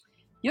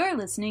You're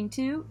listening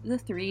to The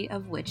Three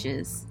of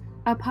Witches,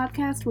 a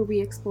podcast where we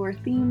explore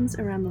themes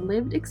around the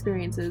lived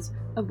experiences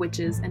of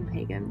witches and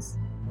pagans.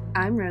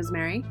 I'm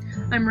Rosemary.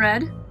 I'm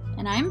Red.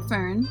 And I'm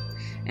Fern.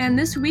 And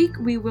this week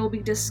we will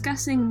be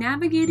discussing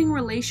navigating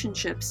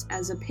relationships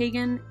as a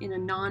pagan in a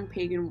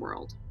non-pagan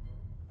world.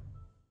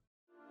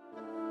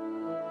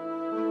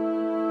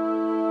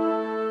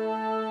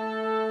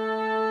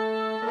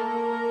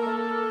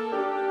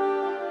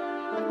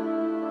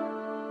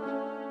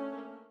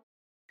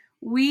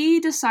 We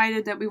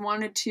decided that we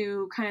wanted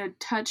to kind of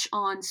touch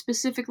on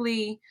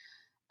specifically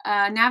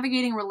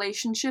navigating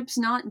relationships,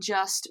 not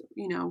just,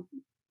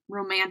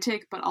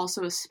 romantic, but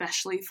also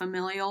especially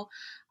familial,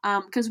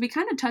 because we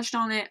kind of touched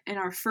on it in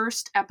our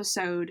first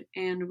episode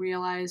and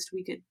realized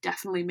we could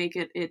definitely make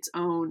it its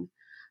own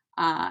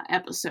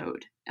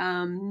episode.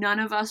 None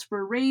of us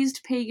were raised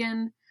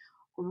in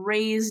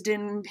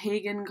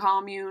pagan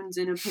communes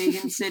in a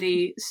pagan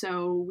city,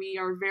 so we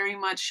are very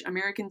much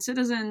American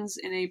citizens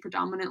in a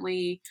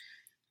predominantly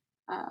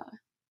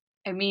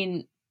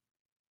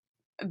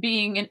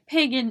being a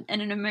pagan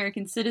and an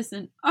American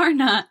citizen are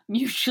not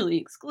mutually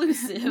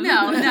exclusive.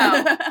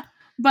 No.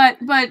 But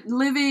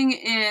living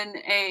in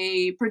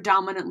a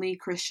predominantly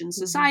Christian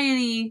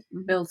society.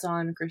 Built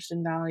on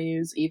Christian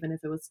values, even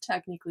if it was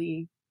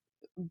technically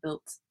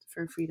built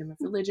for freedom of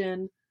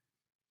religion.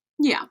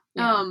 Yeah.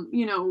 You're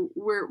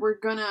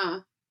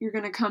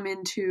gonna come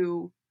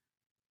into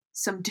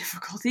some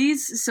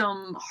difficulties,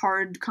 some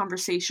hard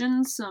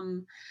conversations,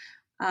 some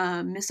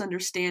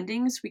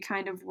misunderstandings. We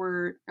kind of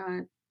were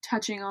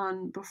touching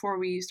on before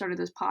we started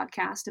this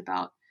podcast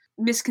about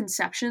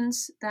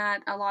misconceptions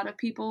that a lot of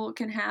people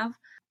can have.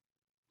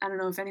 I don't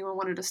know if anyone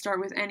wanted to start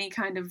with any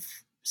kind of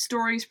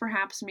stories,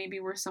 perhaps maybe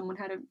where someone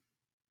had a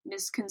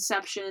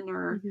misconception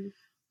or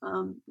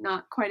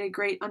not quite a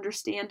great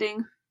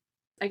understanding.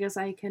 I guess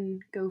I can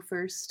go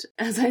first.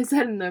 As I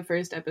said in the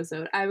first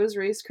episode, I was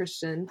raised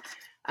Christian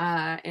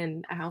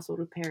in a household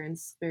with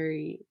parents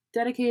very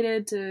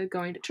dedicated to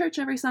going to church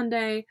every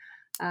Sunday.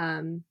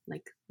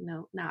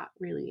 Not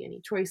really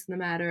any choice in the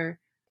matter,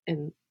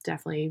 and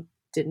definitely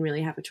didn't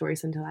really have a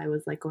choice until I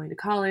was going to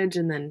college.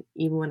 And then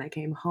even when I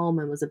came home,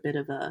 it was a bit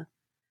of a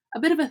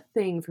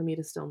thing for me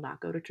to still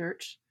not go to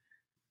church.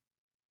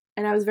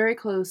 And I am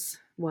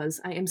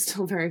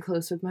still very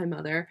close with my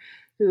mother,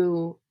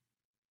 who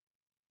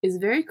is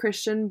very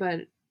Christian,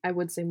 but I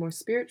would say more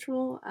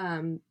spiritual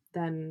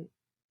than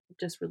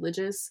just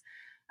religious.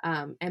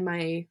 And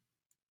my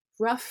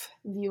rough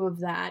view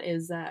of that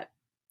is that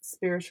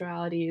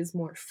spirituality is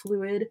more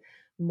fluid,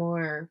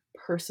 more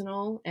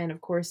personal, and of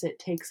course it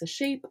takes a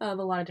shape of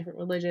a lot of different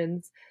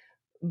religions,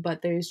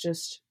 but there's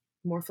just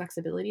more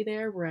flexibility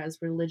there, whereas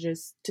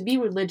to be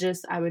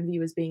religious, I would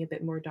view as being a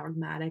bit more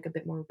dogmatic, a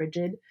bit more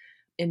rigid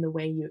in the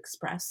way you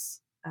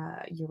express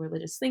your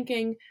religious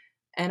thinking.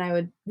 And I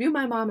would view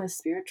my mom as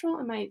spiritual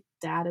and my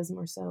dad as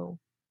more so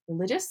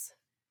religious.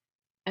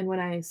 And when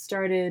I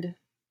started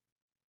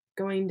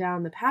going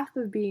down the path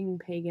of being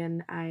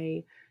pagan,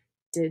 I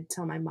did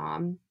tell my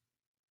mom,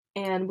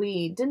 and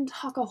we didn't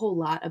talk a whole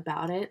lot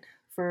about it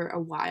for a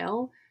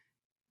while,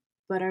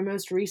 but our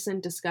most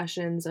recent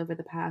discussions over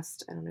the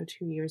past,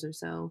 2 years or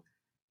so,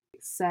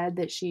 said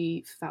that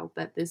she felt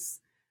that this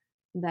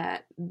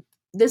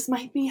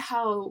might be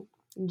how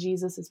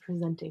Jesus is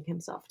presenting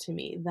himself to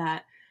me,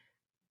 that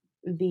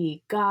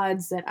the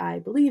gods that I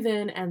believe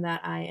in and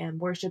that I am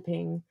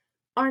worshiping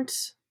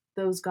aren't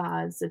those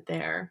gods, that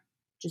they're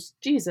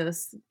just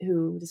Jesus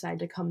who decided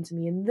to come to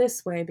me in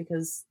this way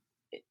because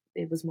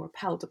it was more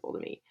palatable to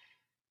me.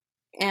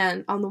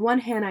 And on the one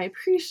hand, I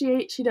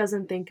appreciate she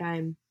doesn't think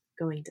I'm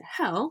going to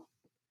hell,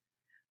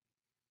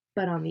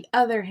 but on the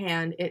other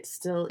hand, it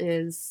still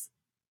is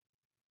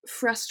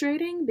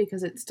frustrating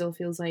because it still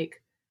feels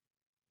like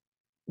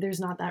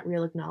there's not that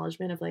real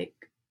acknowledgement of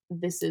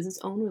this is its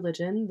own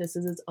religion, this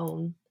is its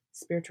own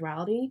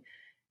spirituality.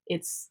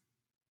 It's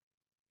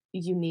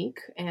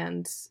unique,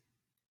 and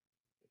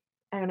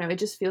I don't know, it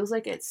just feels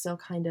like it's still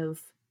kind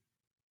of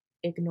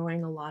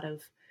ignoring a lot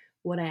of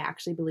what I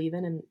actually believe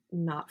in and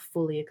not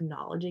fully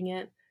acknowledging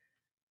it.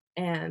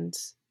 And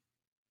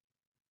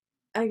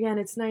again,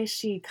 it's nice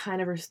she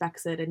kind of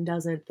respects it and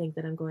doesn't think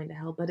that I'm going to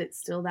hell, but it's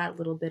still that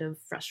little bit of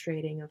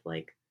frustrating of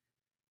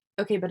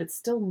okay, but it's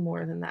still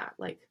more than that.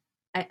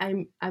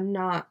 I'm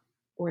not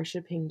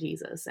worshiping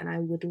Jesus, and I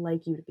would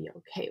like you to be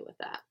okay with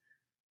that.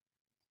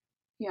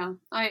 Yeah,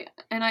 I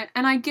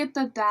get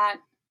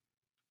that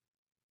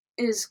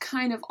is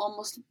kind of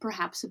almost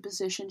perhaps a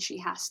position she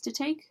has to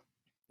take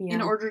in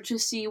order to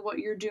see what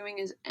you're doing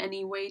is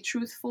anyway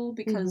truthful,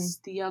 because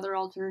the other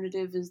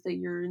alternative is that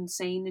you're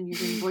insane and you're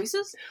doing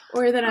voices.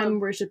 Or that I'm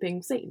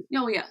worshiping Satan.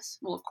 Oh, yes.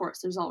 Well, of course,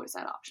 there's always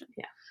that option.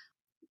 Yeah.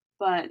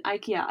 But I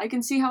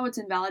can see how it's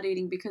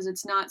invalidating, because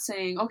it's not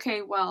saying,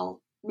 okay,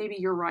 well, maybe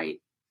you're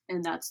right,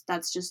 and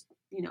that's just,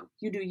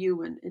 you do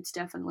you, and it's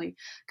definitely,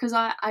 because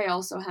I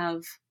also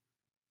have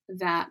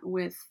that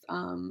with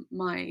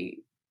my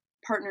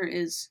partner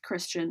is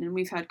Christian, and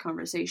we've had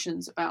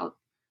conversations about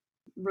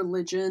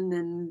religion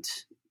and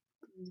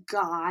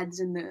gods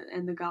and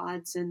the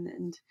gods,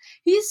 and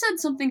he said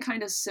something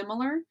kind of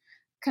similar,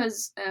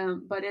 because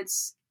but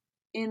it's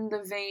in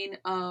the vein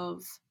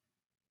of,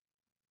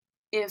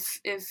 if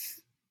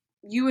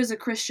you as a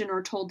Christian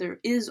are told there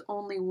is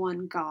only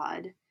one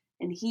God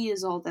and he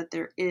is all that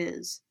there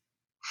is,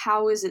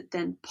 how is it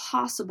then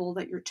possible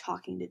that you're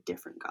talking to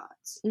different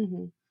gods?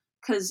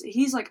 Because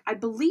he's like, I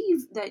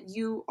believe that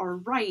you are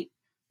right,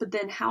 but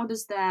then how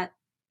does that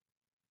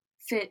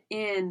fit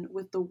in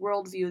with the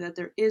worldview that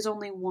there is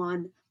only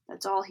one,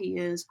 that's all he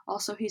is,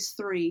 also he's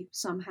three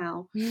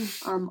somehow,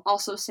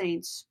 also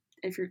saints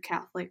if you're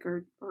Catholic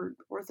or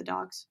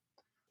Orthodox.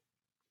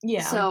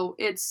 Yeah. So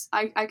it's,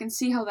 I can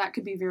see how that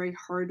could be very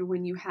hard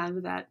when you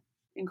have that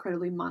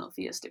incredibly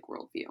monotheistic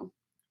worldview.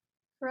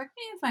 Correct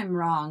me if I'm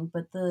wrong,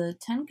 but the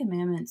Ten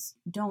Commandments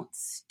don't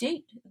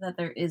state that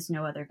there is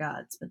no other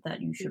gods, but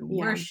that you should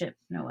worship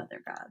no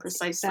other gods.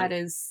 Precisely. That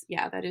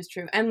is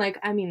true. And like,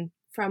 I mean,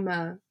 from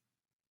a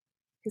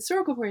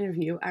historical point of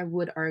view, I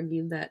would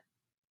argue that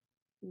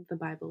the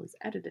Bible is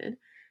edited,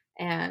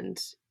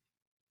 and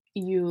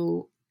I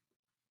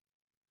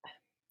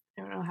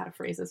don't know how to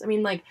phrase this. I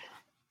mean, like,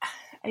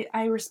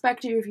 I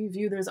respect you if you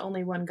view there's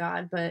only one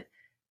God, but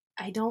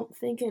I don't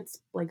think it's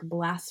like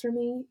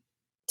blasphemy.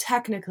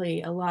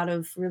 Technically, a lot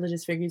of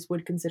religious figures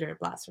would consider it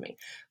blasphemy,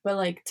 but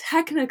like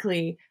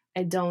technically,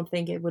 I don't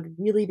think it would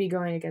really be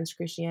going against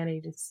Christianity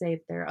to say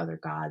that there are other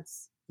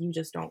gods. You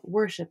just don't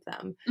worship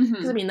them.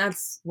 Because I mean,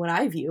 that's what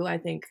I view. I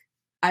think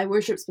I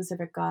worship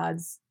specific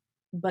gods,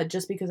 but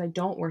just because I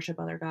don't worship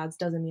other gods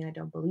doesn't mean I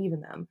don't believe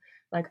in them.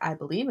 Like, I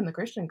believe in the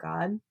Christian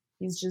God.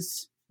 He's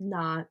just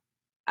not,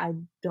 I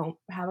don't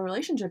have a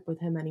relationship with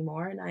him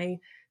anymore, and I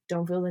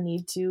don't feel the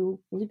need to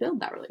rebuild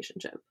that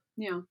relationship.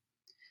 Yeah.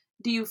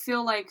 Do you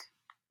feel like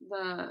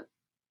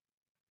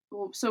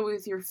so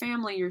with your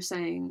family, you're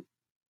saying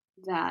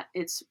that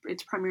it's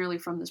primarily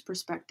from this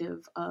perspective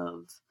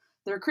of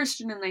they're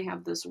Christian and they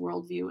have this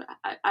worldview.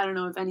 I don't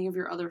know if any of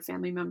your other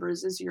family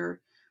members, is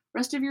your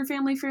rest of your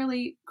family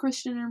fairly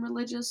Christian and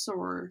religious,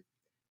 or?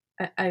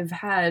 I've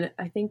had,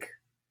 I think,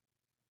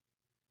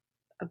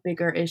 a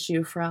bigger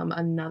issue from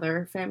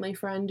another family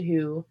friend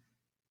who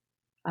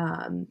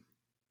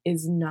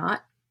is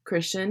not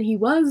Christian. He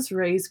was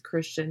raised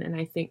Christian and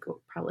I think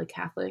probably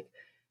Catholic,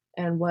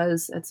 and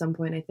was at some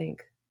point, I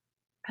think,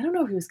 I don't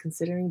know if he was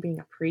considering being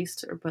a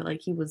priest, but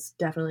like he was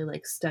definitely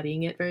like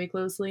studying it very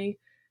closely.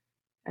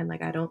 And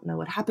like, I don't know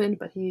what happened,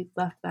 but he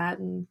left that,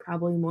 and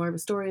probably more of a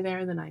story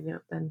there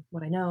than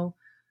what I know.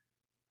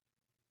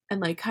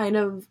 And like kind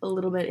of a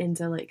little bit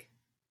into like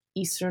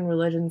Eastern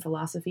religion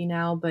philosophy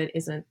now, but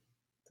doesn't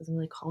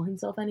really call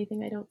himself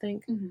anything, I don't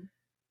think.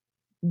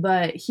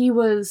 But he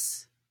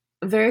was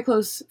a very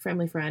close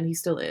family friend. He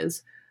still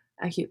is.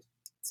 I keep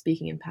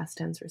speaking in past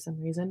tense for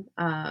some reason.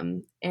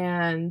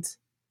 And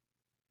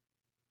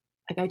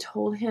like, I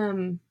told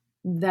him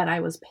that I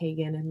was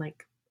pagan in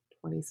like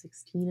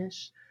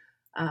 2016-ish.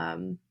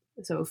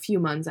 So a few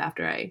months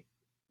after I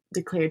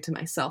declared to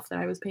myself that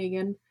I was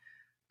pagan.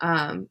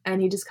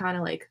 And he just kind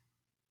of like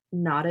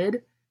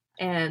nodded,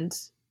 and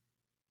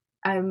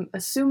I'm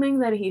assuming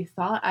that he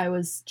thought I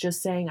was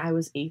just saying I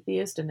was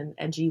atheist in an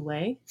edgy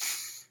way.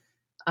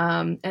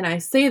 And I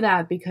say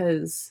that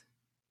because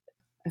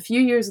a few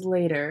years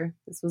later,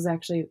 this was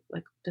actually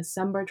like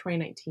December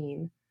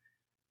 2019.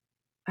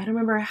 I don't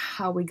remember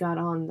how we got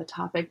on the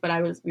topic, but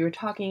we were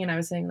talking, and I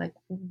was saying like,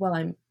 well,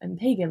 I'm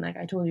pagan. Like,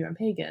 I told you I'm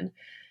pagan.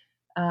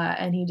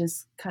 And he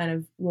just kind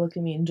of looked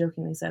at me and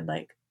jokingly said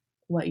like,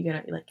 what, you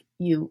gonna like,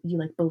 you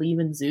like believe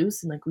in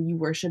Zeus and like you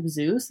worship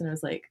Zeus? And I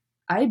was like,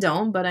 I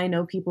don't, but I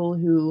know people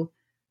who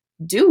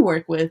do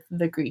work with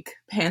the Greek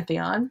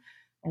pantheon.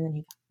 And then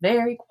he got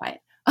very quiet.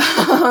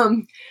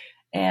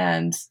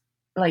 And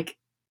like,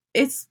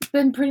 it's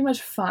been pretty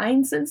much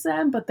fine since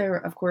then, but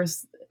of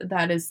course,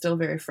 that is still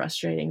very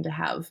frustrating to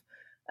have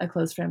a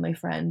close family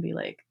friend be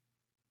like,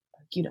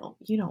 you don't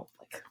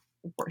like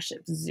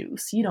worship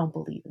Zeus. You don't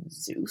believe in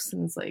Zeus.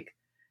 And it's like,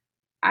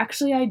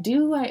 actually I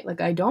do.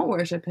 I don't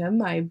worship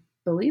him. I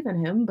believe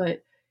in him,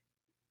 but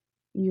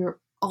you're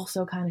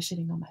also kind of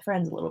shitting on my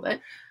friends a little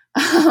bit.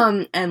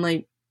 And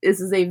like, this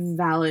is a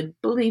valid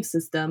belief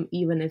system,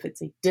 even if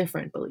it's a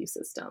different belief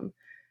system,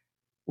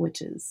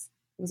 which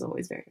was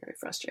always very, very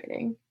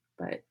frustrating.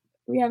 But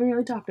we haven't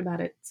really talked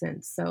about it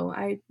since, so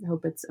I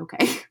hope it's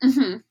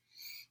okay.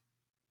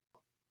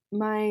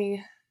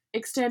 My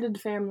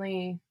extended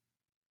family,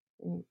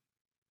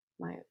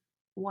 my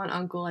one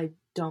uncle, I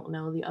don't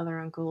know. The other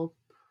uncle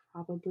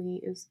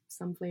probably is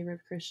some flavor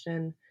of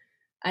Christian.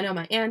 I know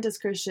my aunt is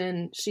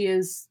Christian. She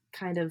is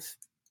kind of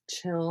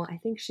chill. I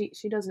think she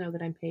does know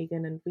that I'm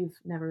pagan, and we've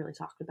never really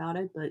talked about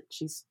it, but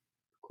she's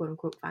quote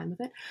unquote fine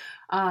with it.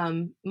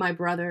 My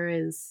brother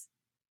is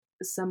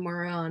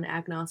somewhere on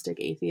agnostic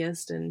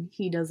atheist, and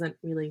he doesn't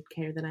really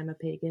care that I'm a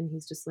pagan.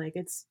 He's just like,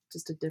 it's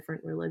just a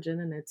different religion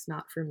and it's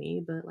not for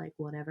me, but like,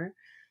 whatever.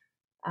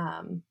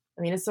 I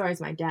mean, as far as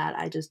my dad,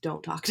 I just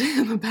don't talk to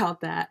him about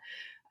that.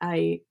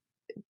 I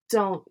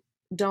don't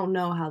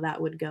know how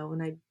that would go,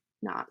 and I'm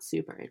not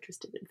super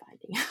interested in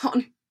finding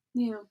out.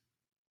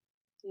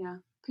 Yeah.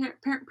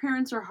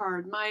 Parents are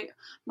hard.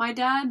 My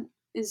dad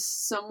is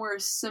somewhere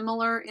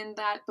similar in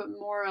that, but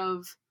more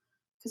of,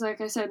 because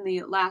like I said in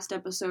the last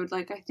episode,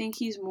 like I think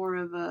he's more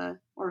of a,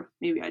 or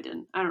maybe I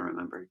didn't, I don't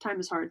remember. Time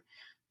is hard,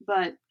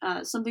 but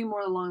something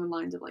more along the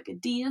lines of like a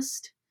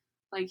deist.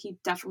 Like he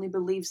definitely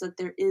believes that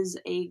there is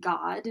a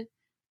God,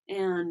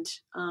 and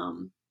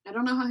I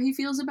don't know how he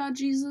feels about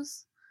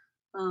Jesus.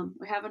 I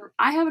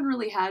haven't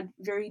really had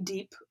very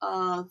deep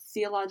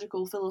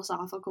theological,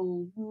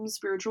 philosophical,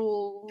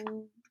 spiritual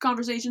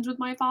conversations with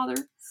my father.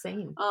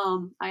 Same.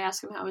 I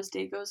ask him how his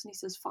day goes, and he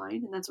says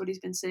fine, and that's what he's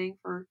been saying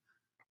for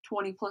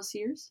 20 plus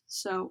years.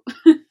 So,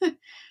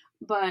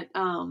 but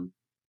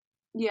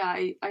yeah,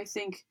 I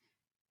think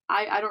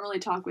I don't really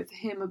talk with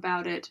him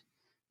about it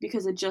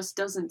because it just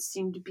doesn't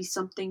seem to be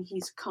something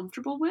he's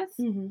comfortable with.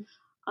 Mm-hmm.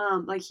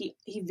 Like he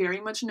very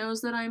much knows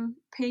that I'm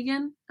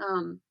pagan.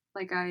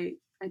 Like I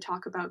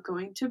talk about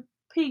going to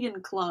pagan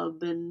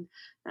club, and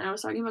I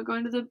was talking about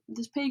going to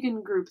this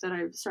pagan group that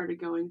I've started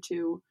going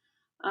to.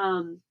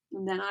 And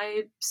then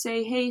I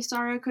say, hey,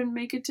 sorry I couldn't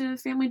make it to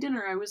family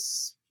dinner. I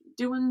was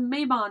doing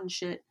Mabon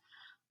shit.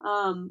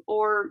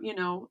 Or,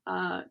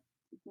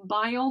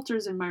 buy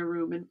altars in my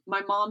room, and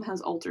my mom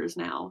has altars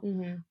now.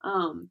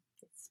 Mm-hmm.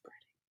 It's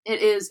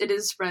spreading. It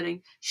is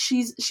spreading.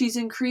 She's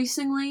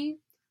increasingly,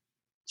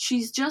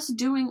 she's just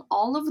doing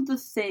all of the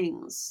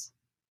things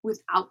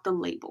without the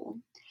label.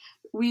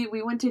 We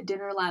went to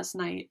dinner last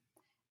night,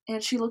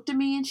 and she looked at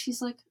me and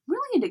she's like, I'm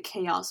really into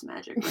chaos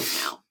magic right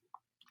now.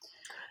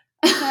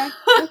 Okay.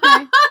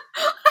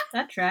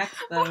 That tracks,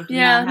 though.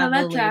 Yeah, no,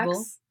 that tracks.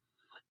 Label.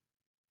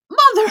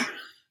 Mother!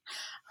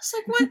 I was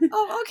like, what?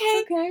 Oh,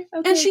 okay.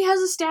 Okay. And she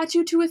has a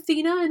statue to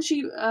Athena,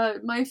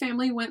 and my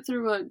family went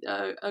through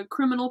a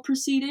criminal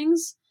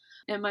proceedings,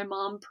 and my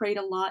mom prayed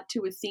a lot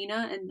to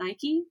Athena and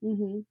Nike.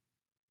 Mm-hmm.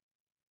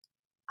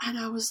 And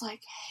I was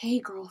like, hey,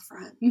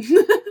 girlfriend,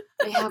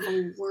 I have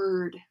a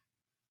word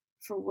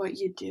for what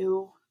you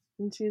do.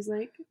 And she's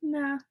like,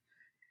 nah.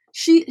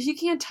 You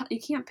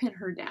can't pin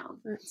her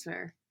down. That's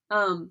fair.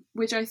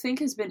 Which I think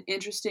has been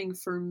interesting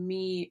for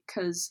me,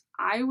 because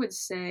I would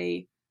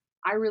say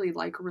I really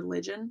like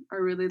religion. I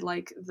really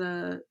like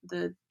the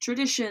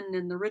tradition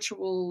and the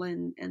ritual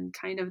and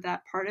kind of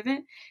that part of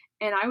it.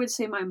 And I would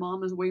say my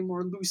mom is way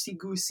more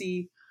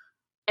loosey-goosey,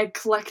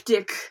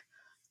 eclectic,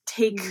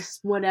 take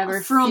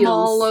whatever from feels...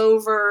 all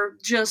over,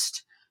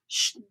 just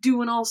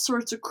doing all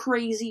sorts of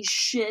crazy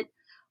shit.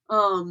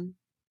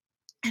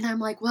 And I'm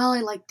like, well,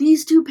 I like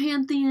these two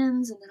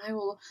pantheons, and then I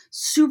will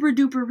super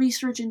duper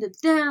research into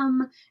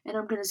them, and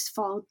I'm going to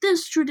follow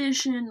this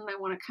tradition, and I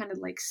want to kind of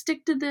like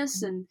stick to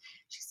this. And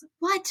she's like,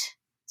 what?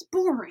 It's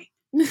boring.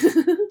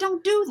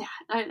 Don't do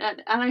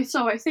that.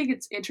 So I think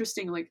it's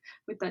interesting, like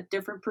with that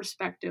different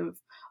perspective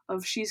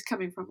of she's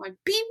coming from like,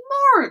 be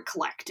more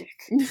eclectic.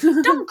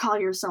 Don't call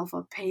yourself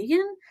a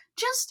pagan.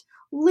 Just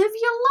live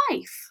your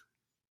life.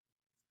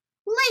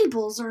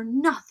 Labels are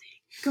nothing.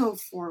 Go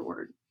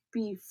forward.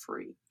 Be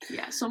free.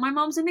 Yeah, so my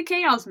mom's into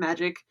chaos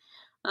magic,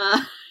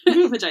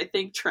 which I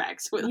think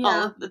tracks with all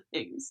of the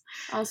things.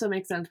 Also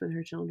makes sense with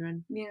her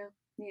children. Yeah.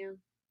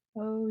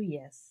 Oh,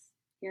 yes.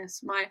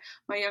 Yes, my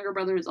younger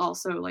brother is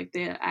also like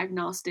the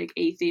agnostic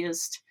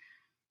atheist.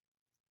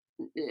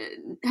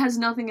 Has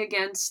nothing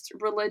against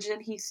religion.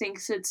 He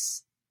thinks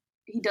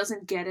he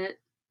doesn't get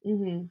it.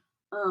 Mm-hmm.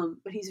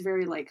 But he's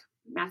very like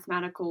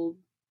mathematical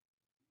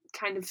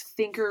kind of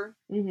thinker,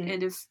 mm-hmm.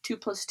 and if 2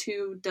 +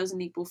 2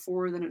 doesn't equal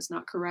 4, then it's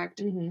not correct.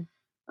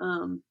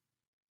 Mm-hmm.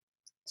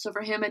 So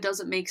for him it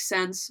doesn't make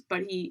sense,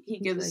 but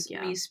he gives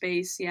me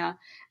space. Yeah.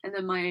 And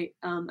then my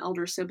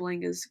elder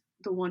sibling is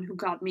the one who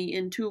got me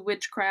into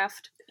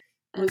witchcraft.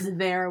 Was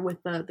there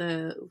with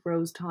the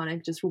rose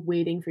tonic, just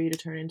waiting for you to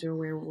turn into a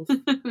werewolf.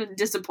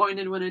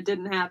 Disappointed when it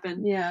didn't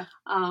happen. Yeah.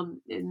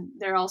 And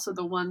they're also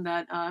the one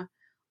that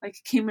like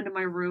came into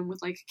my room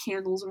with like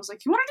candles and was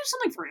like, "You want to do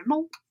something for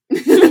Emil?"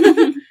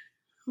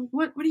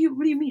 What do you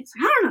mean? It's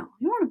like, I don't know.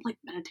 You want to like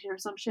meditate or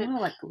some shit? I want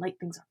to like light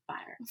things on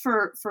fire.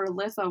 For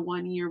Litha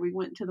one year, we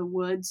went to the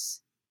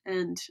woods,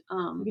 and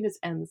you can just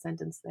end the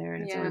sentence there,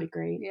 and it's already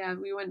great. Yeah,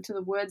 we went to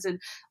the woods, and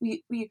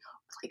we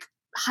like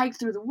hiked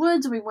through the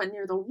woods, and we went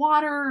near the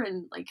water,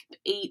 and like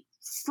ate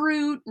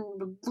fruit,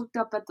 and looked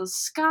up at the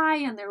sky,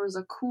 and there was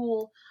a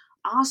cool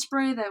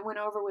osprey that went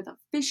over with a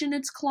fish in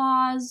its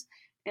claws,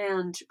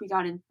 and we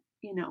got in,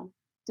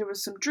 there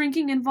was some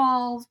drinking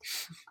involved.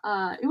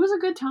 It was a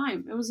good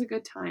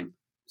time.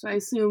 So I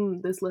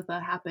assume this Litha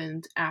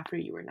happened after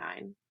you were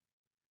 9.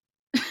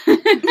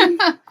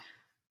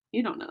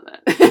 You don't know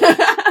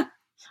that.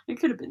 It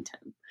could have been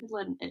 10. It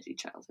led an edgy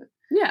childhood.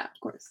 Yeah, of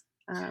course.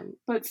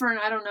 But Fern,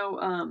 I don't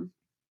know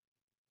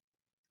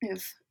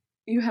if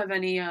you have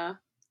any,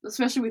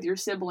 especially with your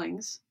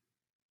siblings.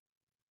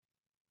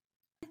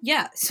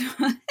 Yeah. So,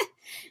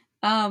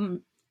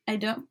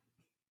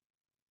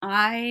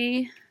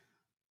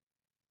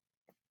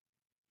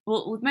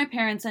 well, with my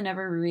parents, I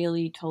never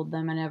really told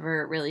them. I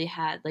never really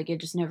had, like, it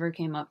just never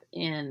came up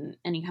in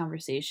any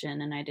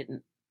conversation, and I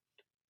didn't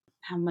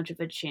have much of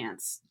a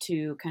chance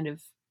to kind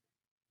of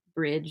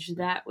bridge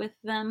that with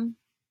them.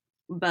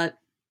 But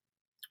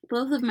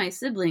both of my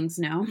siblings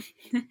know.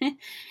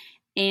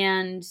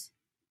 And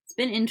it's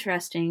been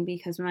interesting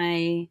because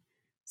my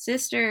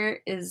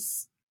sister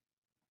is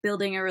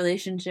building a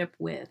relationship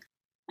with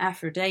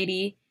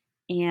Aphrodite,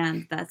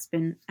 and that's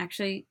been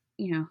actually,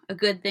 a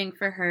good thing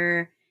for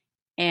her.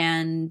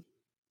 And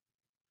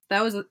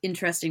that was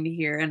interesting to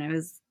hear, and I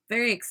was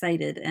very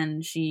excited.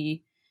 And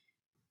she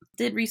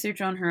did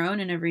research on her own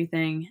and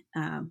everything.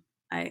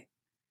 I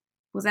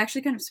was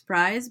actually kind of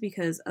surprised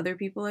because other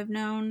people I've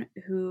known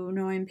who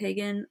know I'm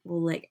pagan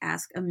will like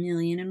ask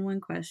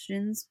 1,000,001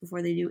 questions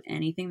before they do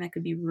anything that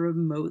could be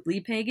remotely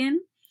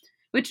pagan,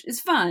 which is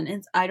fun,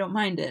 and I don't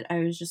mind it. I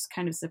was just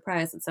kind of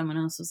surprised that someone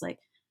else was like,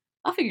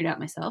 I'll figure it out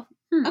myself.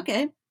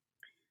 Okay.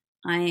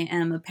 I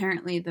am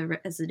apparently the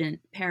resident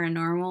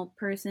paranormal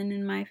person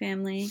in my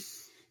family,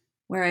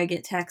 where I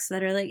get texts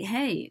that are like,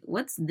 hey,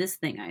 what's this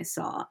thing I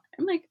saw?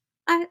 I'm like,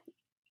 I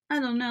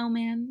don't know,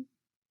 man.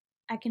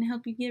 I can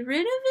help you get rid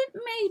of it,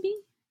 maybe.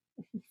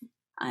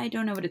 I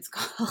don't know what it's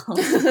called.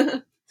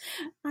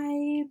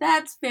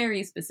 That's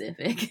very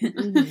specific.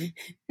 Mm-hmm.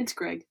 It's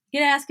Greg.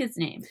 You could ask his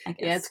name, I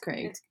guess. Yeah, it's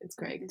Craig. It's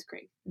Craig. It's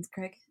Craig. It's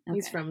Craig? Okay.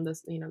 He's from the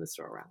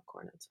store around the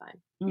corner. It's fine.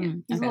 Yeah.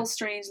 He's a little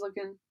strange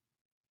looking.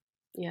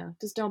 Yeah,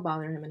 just don't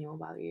bother him and he won't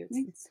bother you.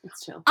 It's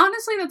chill.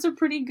 Honestly, that's a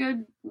pretty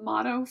good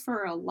motto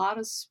for a lot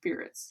of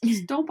spirits.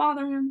 Just don't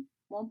bother him,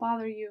 won't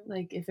bother you.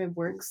 Like, if it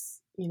works,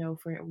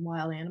 for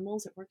wild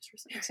animals, it works for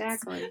some.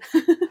 Exactly.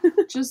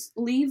 Just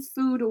leave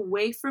food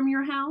away from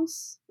your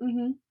house.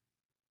 Mm-hmm.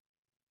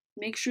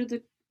 Make sure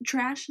the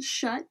trash is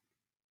shut.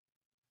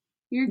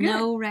 You're good.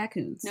 No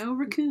raccoons. No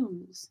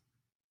raccoons.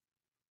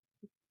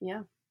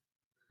 Yeah.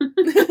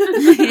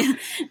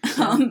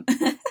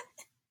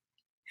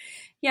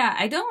 Yeah,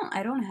 I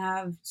don't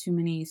have too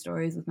many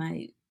stories with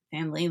my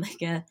family. Like,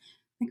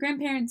 my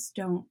grandparents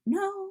don't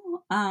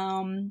know.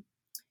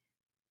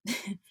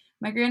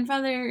 My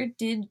grandfather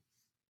did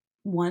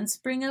once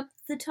bring up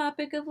the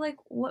topic of like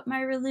what my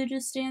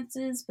religious stance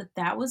is, but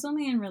that was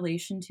only in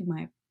relation to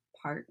my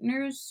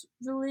partner's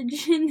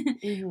religion,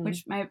 mm-hmm.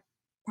 which my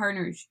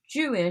partner's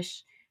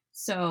Jewish.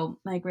 So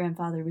my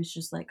grandfather was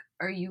just like,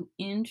 "Are you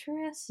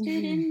interested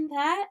in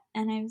that?"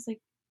 And I was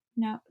like,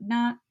 "No,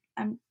 not.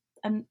 I'm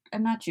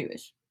not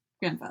Jewish,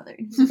 grandfather."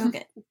 He's like,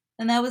 "Okay."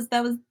 And that was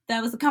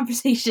the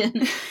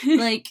conversation.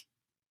 Like,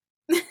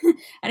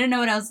 I didn't know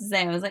what else to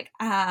say. I was like,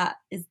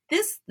 is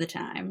this the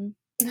time?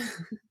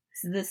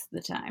 Is this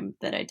the time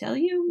that I tell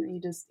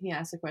you? He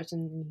asks a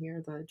question and you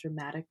hear the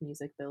dramatic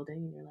music building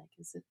and you're like,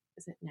 is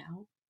it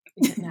now?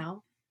 Is it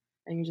now?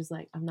 And you're just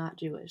like, I'm not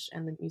Jewish,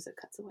 and the music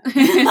cuts away.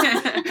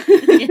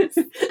 Yes.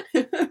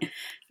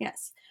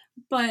 Yes.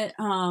 But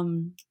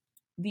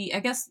I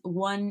guess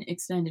one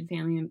extended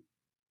family,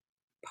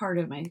 part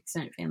of my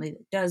extended family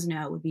that does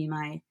know would be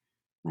my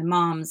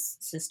mom's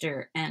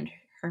sister and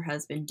her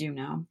husband do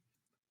know.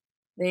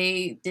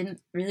 They didn't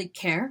really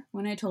care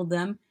when I told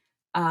them,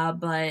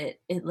 but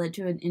it led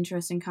to an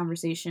interesting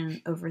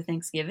conversation over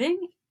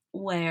Thanksgiving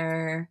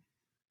where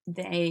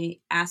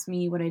they asked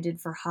me what I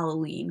did for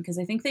Halloween, because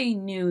I think they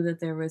knew that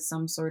there was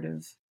some sort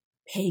of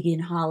pagan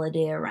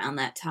holiday around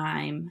that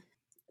time.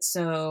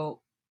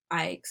 So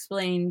I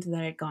explained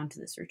that I'd gone to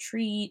this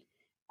retreat,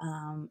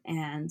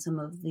 and some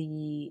of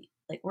the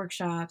like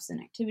workshops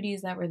and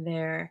activities that were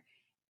there.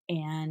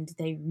 And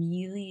they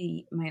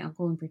really, my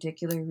uncle in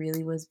particular,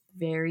 really was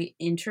very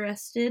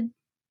interested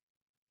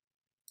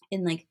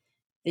in like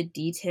the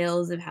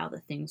details of how the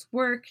things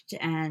worked,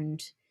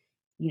 and,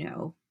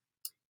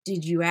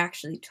 did you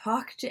actually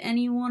talk to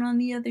anyone on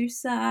the other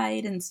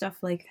side and stuff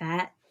like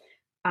that,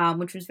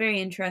 which was very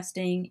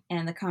interesting.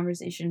 And the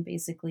conversation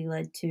basically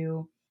led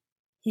to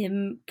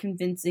him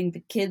convincing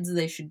the kids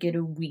they should get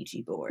a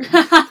Ouija board.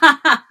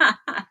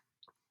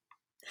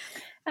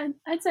 And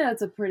I'd say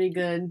that's a pretty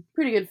good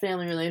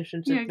family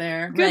relationship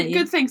there.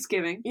 Good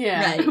Thanksgiving.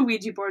 Yeah. Right.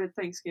 Ouija board at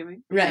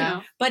Thanksgiving.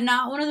 Right. But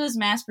not one of those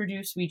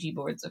mass-produced Ouija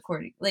boards,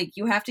 like,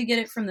 you have to get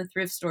it from the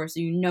thrift store so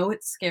you know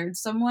it scared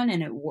someone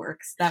and it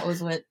works. That was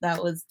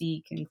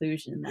the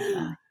conclusion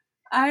that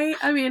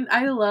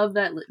I love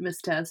that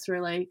litmus test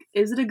where, like,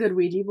 is it a good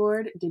Ouija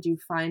board? Did you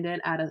find it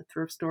at a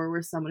thrift store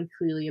where someone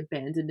clearly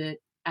abandoned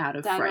it out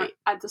of fright?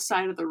 At the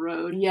side of the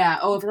road. Yeah.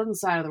 Oh, if it's on the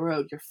side of the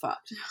road, you're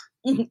fucked.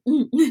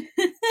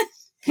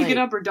 Pick it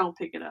up or don't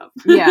pick it up.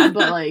 Yeah,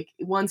 but like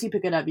once you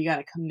pick it up, you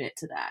gotta commit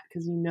to that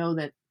because you know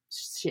that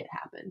shit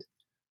happened.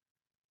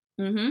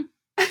 Mm-hmm.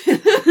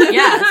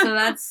 Yeah, so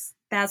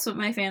that's what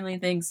my family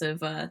thinks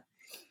of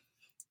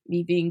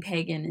me being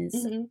pagan is.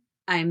 Mm-hmm.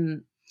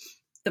 I'm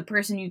the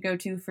person you go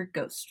to for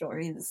ghost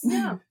stories.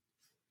 Yeah,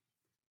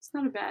 it's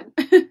not a bad.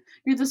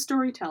 You're the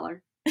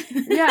storyteller.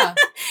 Yeah.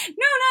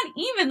 No, not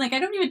even. Like, I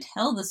don't even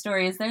tell the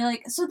stories. They're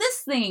like, so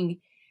this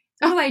thing,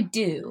 what do I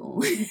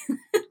do?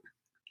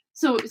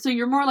 So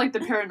you're more like the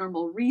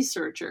paranormal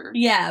researcher.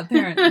 Yeah,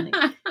 apparently.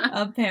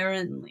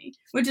 Apparently.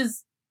 Which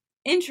is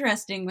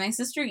interesting. My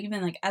sister,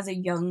 even like as a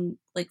young,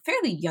 like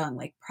fairly young,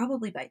 like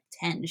probably by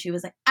 10, she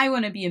was like, I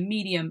want to be a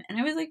medium. And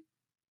I was like,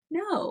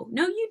 no,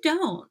 you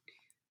don't.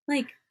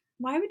 Like,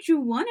 why would you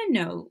want to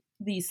know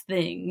these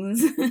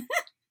things?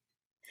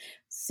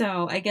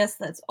 So I guess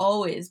that's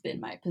always been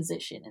my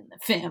position in the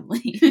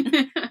family.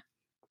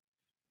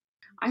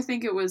 I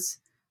think it was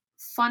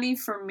funny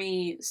for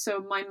me.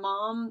 So my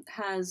mom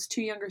has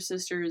 2 younger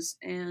sisters,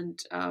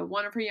 and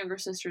one of her younger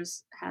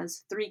sisters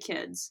has 3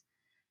 kids.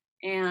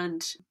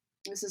 And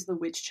this is the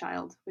witch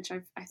child, which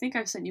I think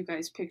I've sent you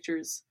guys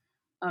pictures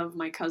of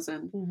my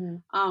cousin.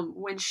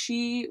 When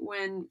she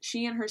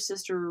and her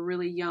sister were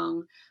really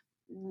young,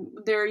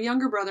 their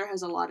younger brother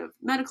has a lot of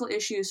medical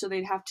issues, so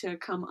they'd have to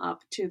come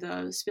up to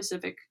the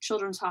specific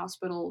children's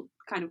hospital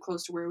kind of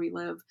close to where we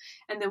live,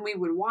 and then we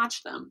would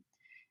watch them.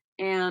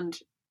 And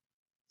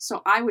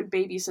so I would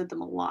babysit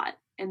them a lot,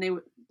 and they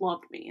would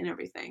love me and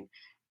everything.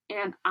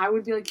 And I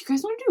would be like, "You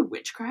guys want to do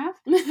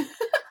witchcraft?" And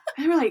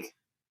they were like,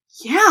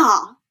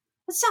 "Yeah,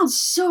 that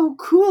sounds so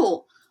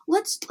cool.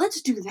 Let's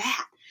do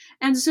that."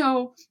 And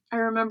so I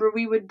remember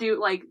we would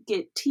do like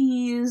get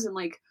teas and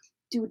like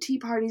do tea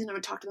parties, and I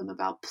would talk to them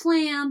about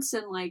plants.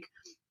 And like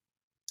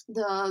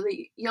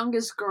the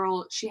youngest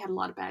girl, she had a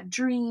lot of bad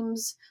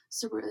dreams,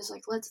 so it was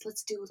like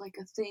let's do like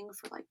a thing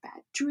for like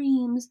bad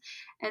dreams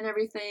and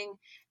everything.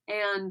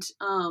 And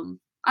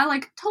I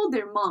like told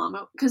their mom,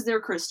 because they're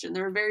Christian,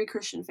 they're a very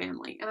Christian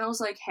family, and I was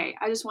like, "Hey,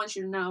 I just want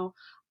you to know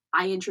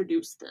I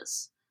introduced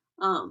this.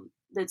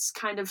 That's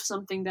kind of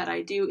something that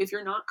I do. If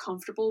you're not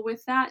comfortable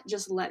with that,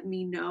 just let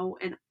me know,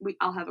 and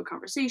I'll have a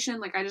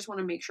conversation. Like, I just want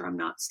to make sure I'm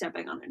not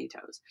stepping on any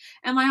toes."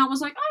 And my aunt was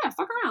like, "Oh yeah,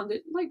 fuck around.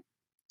 Like,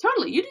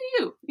 totally, you do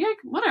you. Yeah,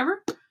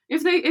 whatever.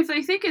 If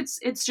they think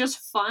it's just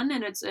fun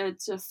and it's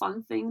a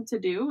fun thing to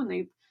do, and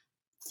they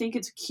think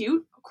it's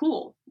cute,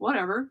 cool,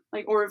 whatever.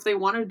 Like, or if they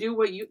want to do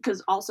what you,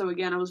 because also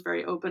again, I was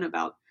very open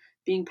about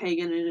being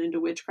pagan and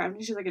into witchcraft.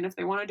 And she's like, and if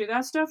they want to do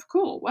that stuff,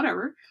 cool,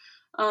 whatever."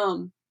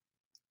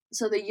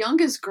 So the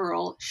youngest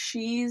girl,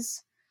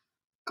 she's,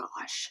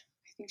 gosh,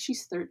 I think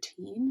she's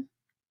 13,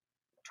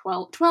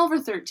 12 or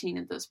 13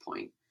 at this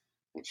point,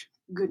 which,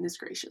 goodness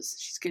gracious,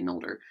 she's getting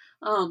older.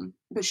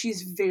 But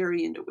she's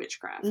very into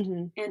witchcraft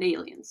and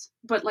aliens,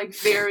 but like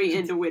very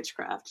into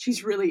witchcraft.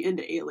 She's really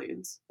into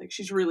aliens. Like,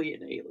 she's really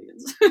into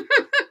aliens.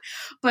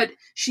 But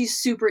she's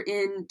super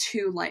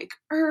into like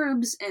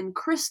herbs and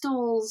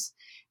crystals,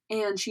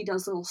 and she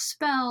does little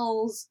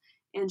spells.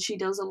 And she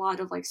does a lot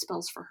of like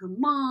spells for her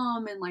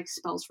mom and like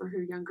spells for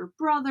her younger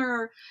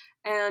brother.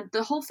 And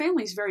the whole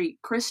family's very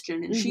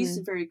Christian, and she's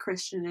very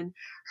Christian. And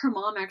her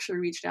mom actually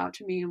reached out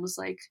to me and was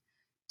like,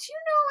 "Do you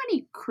know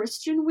any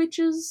Christian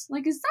witches?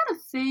 Like, is that a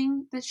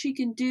thing that she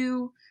can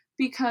do?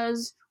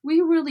 Because we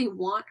really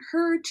want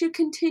her to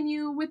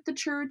continue with the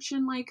church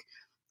and like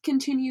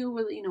continue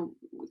with,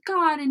 with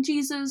God and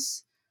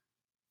Jesus.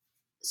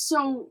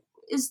 So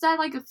is that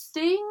like a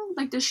thing?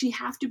 Like, does she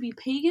have to be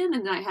pagan?"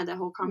 And then I had that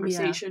whole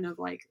conversation of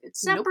like, it's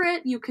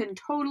separate. Nope. You can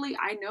totally,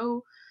 I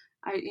know,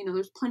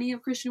 there's plenty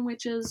of Christian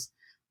witches.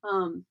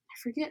 I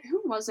forget,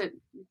 who was it?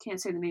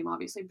 Can't say the name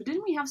obviously, but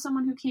didn't we have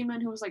someone who came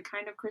in who was like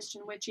kind of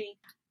Christian witchy?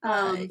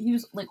 He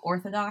was like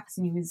Orthodox,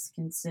 and he was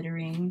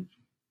considering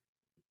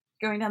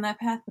going down that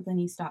path, but then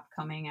he stopped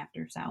coming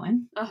after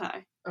Samhain.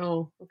 Okay.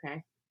 Oh,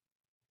 okay.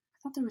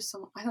 I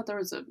thought there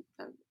was a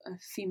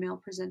female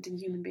presenting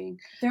human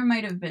being. There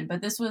might have been, but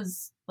this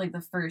was like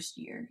the first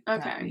year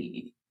that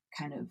we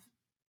kind of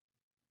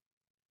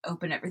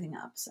opened everything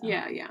up. So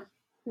yeah.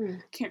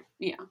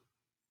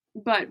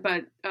 But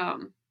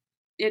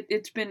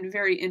it's been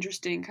very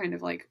interesting, kind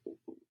of like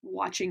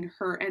watching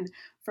her. And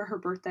for her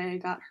birthday, I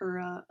got her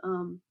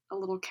a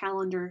little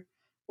calendar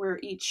where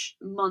each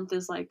month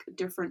is like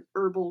different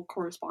herbal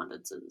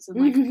correspondences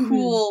and like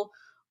cool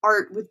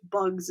art with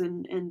bugs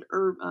and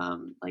herb,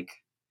 like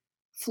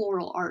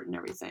floral art and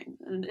everything.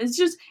 And it's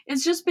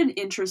just been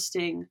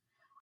interesting.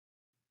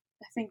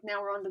 I think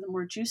now we're on to the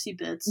more juicy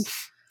bits.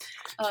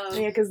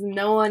 Yeah, because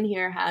no one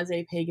here has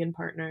a pagan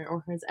partner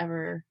or has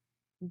ever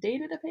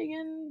dated a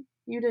pagan.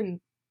 You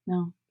didn't?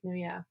 No.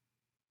 Yeah.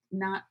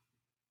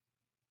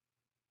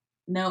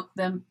 Nope,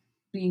 them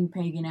being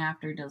pagan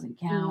after doesn't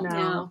count.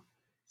 No.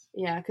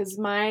 Yeah, because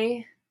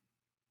I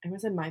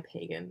said my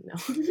pagan,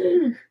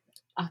 no.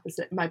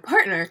 Opposite. My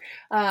partner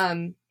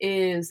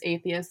is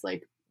atheist,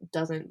 like,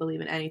 doesn't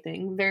believe in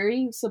anything.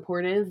 Very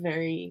supportive,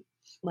 very,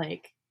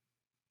 like,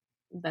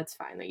 that's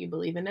fine that you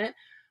believe in it.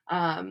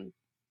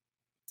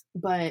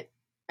 But,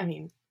 I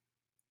mean,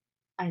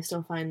 I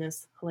still find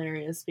this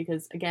hilarious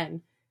because,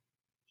 again,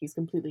 he's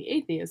completely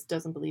atheist,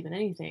 doesn't believe in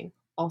anything,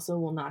 also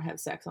will not have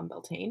sex on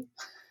Beltane,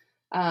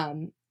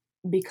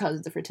 because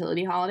it's a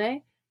fertility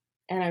holiday.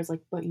 And I was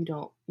like, "But you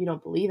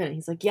don't believe in it."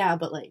 He's like, "Yeah,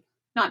 but like,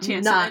 not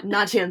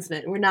chancing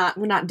it. We're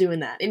not doing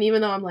that." And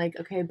even though I'm like,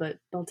 "Okay, but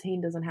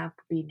Beltane doesn't have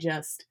to be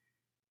just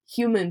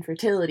human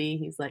fertility,"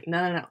 he's like,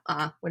 no,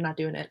 we're not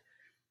doing it.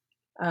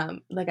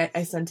 Like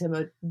I sent him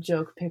a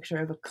joke picture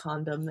of a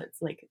condom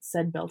that's like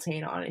said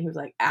Beltane on it. He was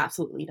like,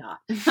 "Absolutely not."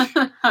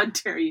 How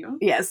dare you?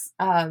 Yes.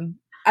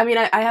 I mean,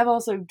 I have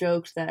also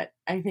joked that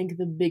I think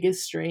the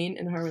biggest strain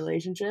in our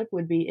relationship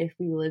would be if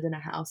we lived in a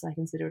house I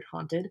considered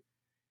haunted.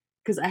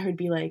 Because I would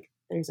be like,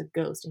 "There's a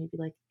ghost," and he'd be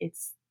like,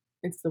 it's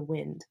the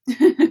wind.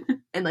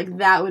 And like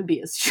that would be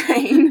a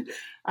strain.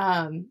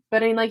 But I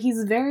mean, like,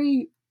 he's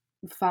very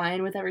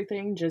fine with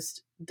everything,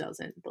 just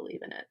doesn't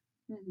believe in it.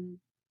 Mm-hmm.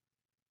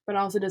 But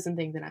also doesn't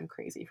think that I'm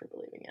crazy for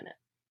believing in it.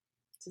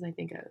 Which is, I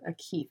think, a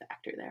key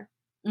factor there.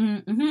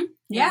 Mm-hmm.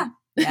 Yeah.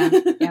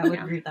 I would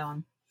agree with that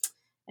one.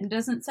 And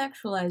doesn't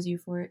sexualize you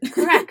for it.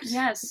 Correct.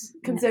 Yes.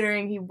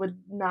 Considering he would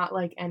not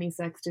like any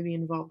sex to be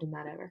involved in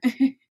that ever.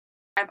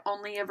 I've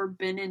only ever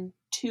been in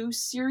 2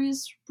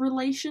 serious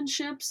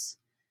relationships,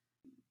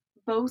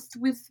 both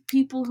with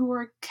people who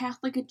are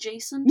Catholic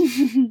adjacent.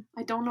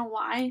 I don't know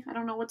why. I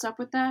don't know what's up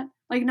with that.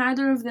 Like,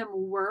 neither of them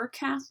were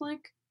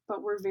Catholic,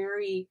 but were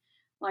very,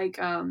 like,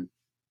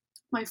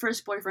 my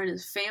first boyfriend,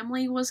 his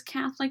family was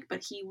Catholic,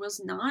 but he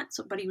was not.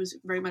 But he was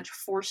very much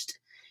forced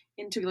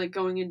into, like,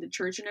 going into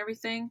church and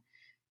everything.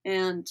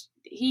 And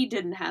he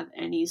didn't have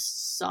any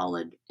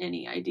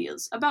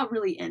ideas about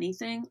really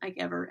anything, like,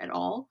 ever at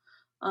all.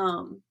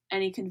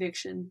 Any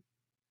conviction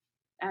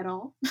at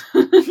all.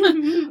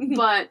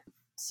 But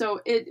so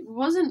it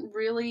wasn't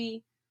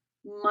really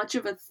much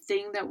of a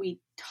thing that we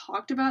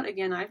talked about.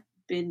 Again, I've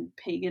been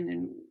pagan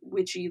and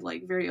witchy,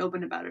 like, very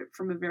open about it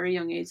from a very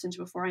young age, since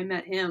before I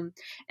met him.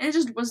 And it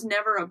just was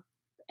never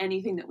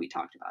anything that we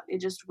talked about.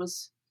 It just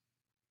was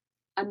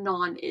a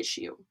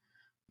non-issue.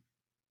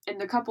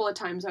 And a couple of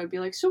times I would be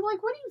like, so,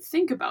 like, what do you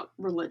think about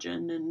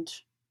religion and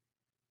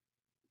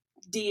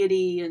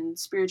deity and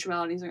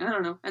spirituality? He's like, I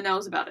don't know. And that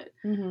was about it.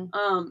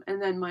 Mm-hmm.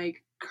 And then my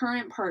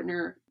current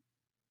partner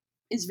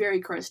is very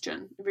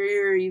Christian,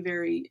 very,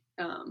 very,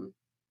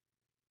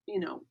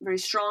 very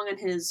strong in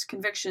his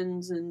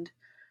convictions, and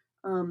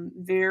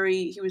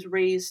he was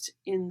raised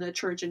in the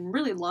church and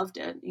really loved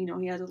it. You know,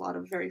 he has a lot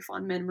of very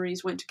fond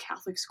memories, went to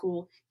Catholic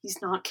school.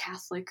 He's not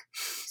Catholic,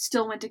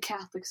 still went to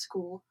Catholic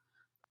school.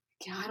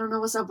 Yeah, I don't know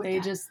what's up with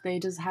that. They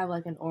just have,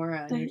 like, an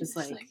aura, and you're just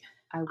like,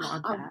 I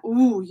want that.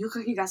 Ooh, you look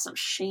like you got some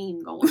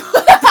shame going on.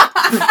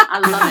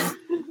 I love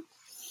it.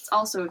 It's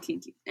also a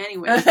kinky.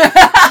 Anyway.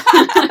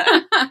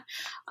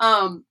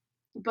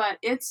 But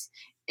it's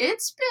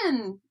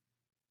been,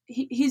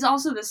 he's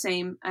also the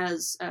same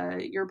as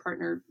your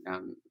partner,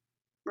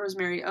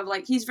 Rosemary, of,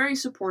 like, he's very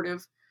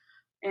supportive,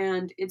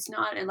 and it's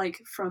not,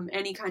 like, from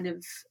any kind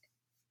of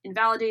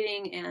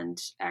invalidating.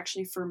 And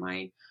actually, for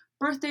my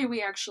birthday,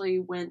 we actually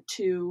went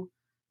to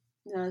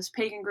this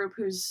pagan group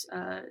who's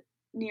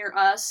near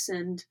us,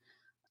 and it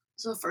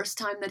was the first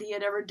time that he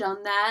had ever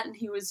done that. And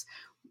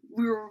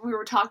we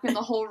were talking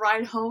the whole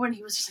ride home, and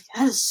he was just like,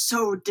 that is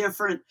so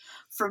different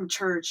from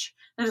church.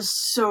 That is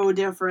so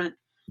different.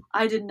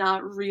 I did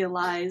not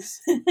realize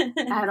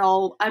at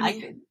all.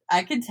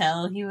 I could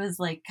tell he was,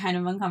 like, kind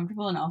of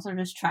uncomfortable, and also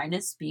just trying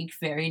to speak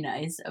very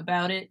nice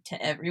about it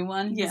to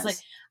everyone. Yes. He's like,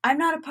 I'm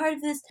not a part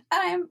of this.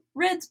 I'm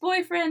Red's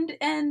boyfriend,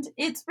 and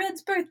it's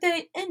Red's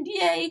birthday, and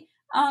yay.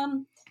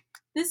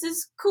 This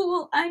is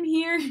cool. I'm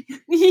here.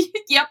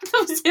 Yep,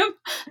 that was him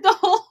the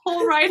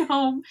whole ride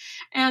home.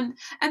 And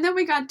then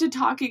we got to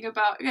talking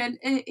about, and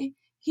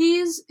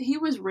he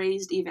was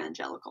raised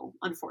evangelical,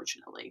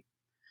 unfortunately.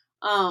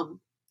 And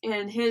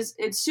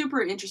it's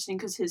super interesting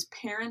because his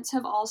parents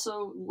have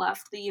also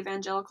left the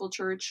evangelical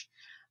church.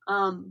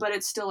 But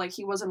it's still, like,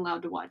 he wasn't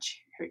allowed to watch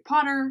Harry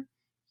Potter.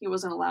 He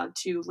wasn't allowed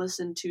to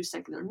listen to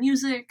secular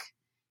music.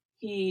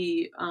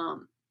 He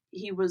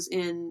was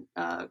in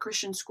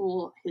Christian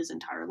school his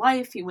entire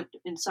life.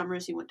 In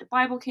summers, he went to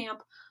Bible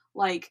camp.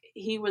 Like,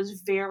 he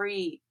was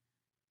very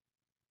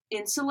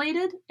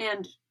insulated.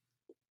 And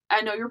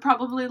I know you're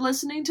probably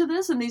listening to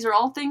this, and these are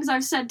all things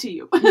I've said to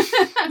you.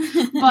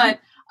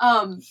 But,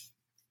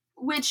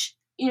 which,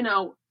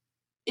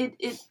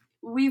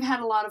 we've had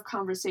a lot of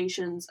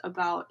conversations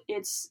about,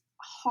 it's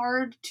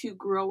hard to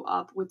grow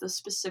up with a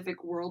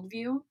specific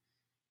worldview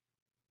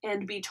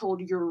and be told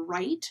you're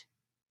right,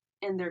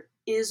 and there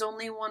is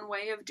only one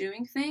way of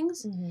doing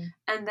things, Mm-hmm.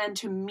 and then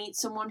to meet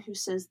someone who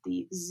says the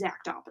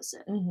exact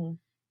opposite. Mm-hmm.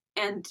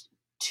 And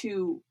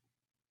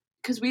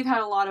because we've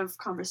had a lot of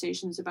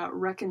conversations about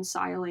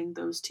reconciling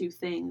those two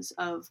things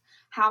of,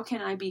 how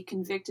can I be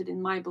convicted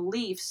in my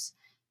beliefs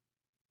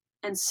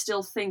and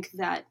still think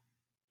that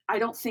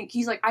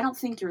he's like, I don't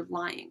think you're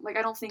lying. Like,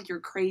 I don't think you're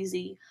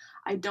crazy.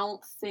 I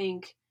don't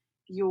think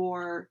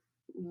you're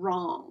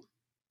wrong.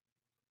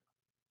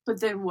 But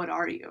then what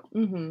are you?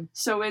 Mm-hmm.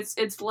 So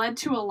it's led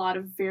to a lot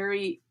of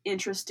very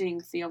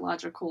interesting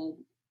theological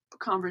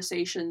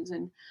conversations,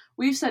 and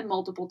we've said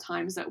multiple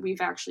times that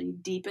we've actually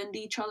deepened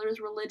each other's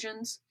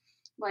religions.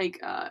 Like,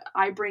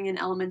 I bring in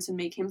elements and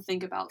make him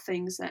think about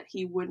things that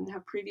he wouldn't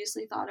have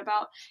previously thought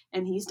about,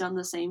 and he's done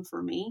the same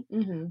for me.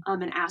 Mm-hmm.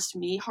 And asked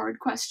me hard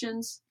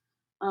questions,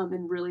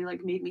 and really,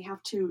 like, made me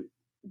have to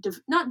I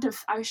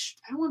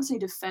don't want to say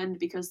defend,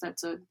 because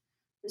there's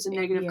a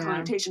negative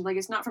connotation. Like,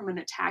 it's not from an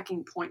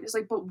attacking point. It's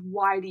like, but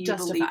why do you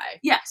believe?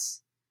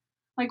 Yes.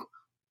 Like,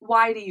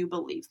 why do you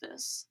believe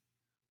this?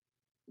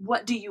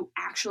 What do you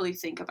actually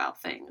think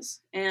about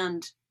things?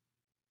 And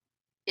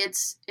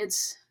it's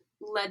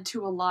led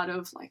to a lot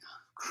of, like,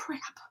 oh,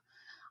 crap.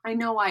 I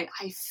know I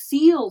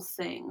feel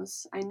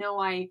things. I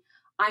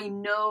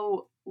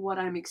know what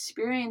I'm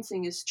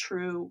experiencing is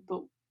true,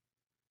 but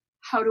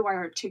how do I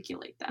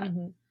articulate that?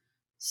 Mm-hmm.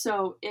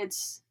 So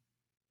it's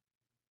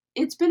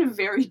it's been a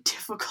very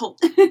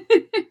difficult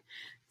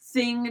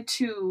thing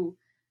to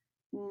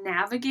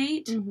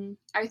navigate. Mm-hmm.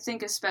 I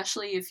think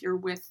especially if you're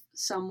with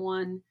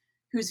someone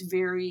who's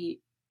very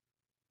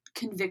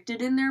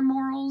convicted in their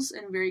morals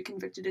and very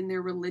convicted in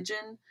their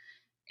religion,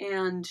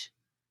 and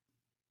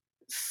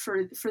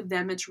for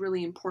them it's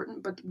really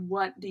important, but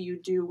what do you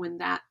do when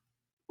that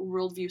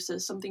worldview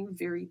says something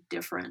very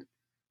different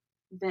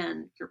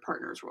than your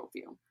partner's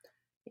worldview?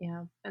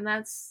 Yeah, and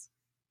that's,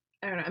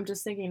 I don't know, I'm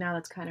just thinking now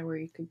that's kind of where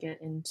you could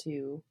get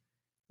into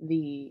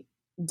the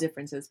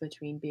differences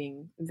between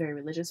being very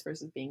religious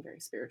versus being very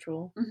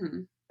spiritual.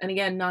 Mm-hmm. And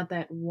again, not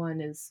that one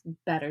is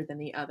better than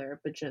the other,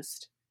 but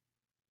just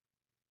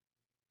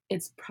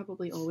it's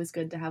probably always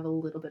good to have a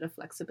little bit of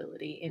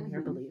flexibility in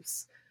your Mm-hmm.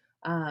 beliefs.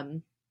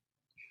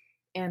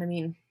 And I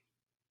mean,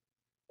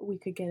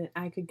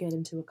 I could get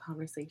into a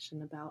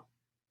conversation about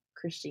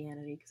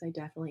Christianity because I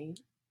definitely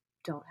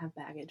don't have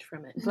baggage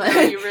from it. But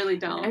No, you really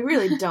don't. I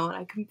really don't.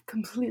 I'm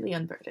completely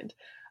unburdened.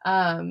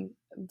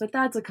 But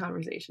that's a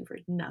conversation for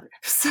another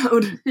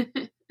episode.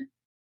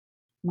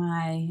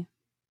 My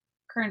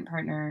current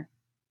partner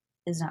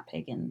is not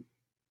pagan,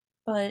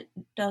 but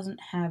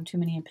doesn't have too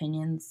many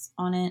opinions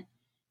on it,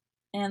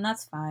 and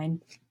that's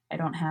fine. I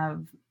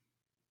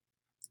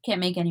can't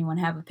make anyone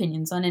have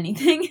opinions on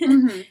anything,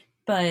 Mm-hmm.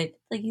 but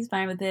like he's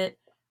fine with it.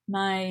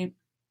 My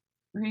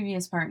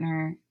previous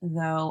partner,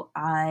 though,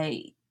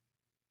 I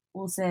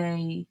will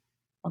say,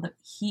 although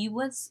he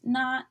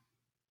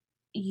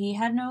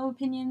had no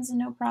opinions and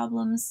no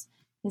problems.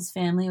 His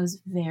family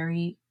was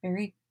very,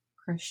 very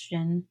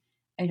Christian.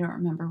 I don't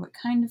remember what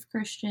kind of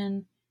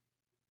Christian,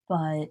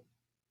 but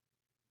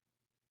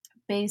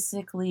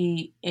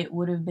basically it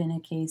would have been a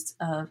case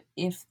of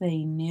if they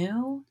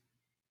knew,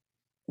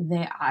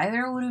 they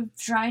either would have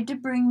tried to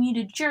bring me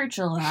to church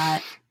a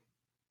lot,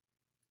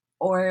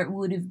 or it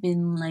would have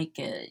been like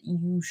a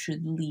you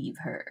should leave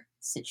her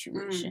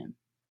situation.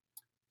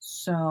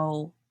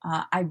 So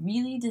I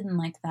really didn't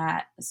like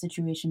that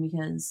situation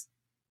because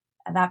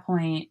at that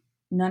point,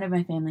 none of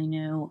my family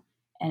knew,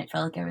 and it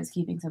felt like I was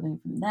keeping something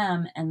from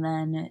them. And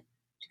then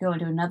to go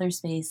into another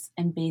space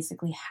and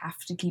basically have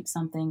to keep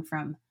something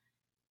from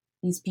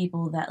these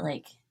people that,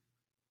 like,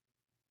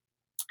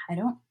 I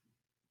don't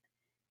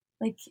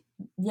like.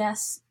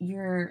 Yes,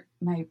 you're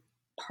my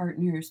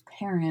partner's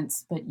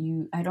parents, but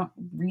I don't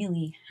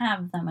really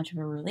have that much of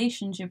a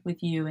relationship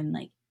with you, and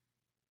like,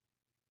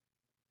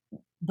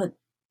 but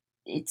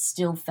it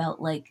still felt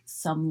like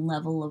some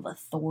level of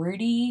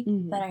authority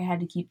that I had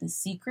to keep the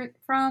secret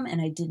from,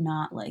 and I did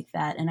not like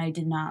that. And I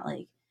did not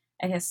like,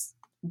 I guess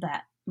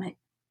that my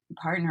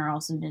partner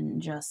also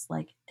didn't just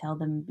like tell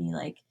them, be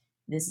like,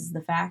 this is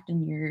the fact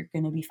and you're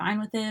going to be fine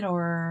with it,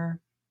 or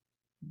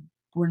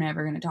we're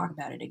never going to talk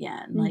about it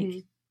again. Mm-hmm.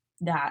 Like,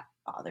 that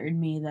bothered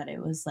me, that it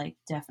was like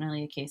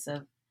definitely a case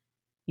of,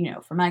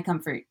 for my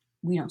comfort,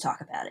 we don't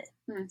talk about it.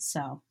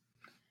 So,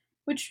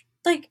 which,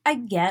 like, I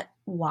get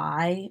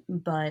why,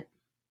 but,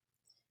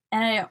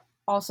 and I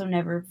also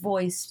never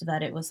voiced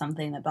that it was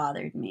something that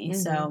bothered me.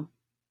 So,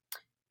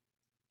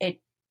 it,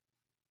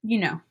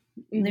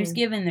 there's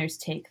give and there's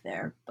take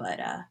there, but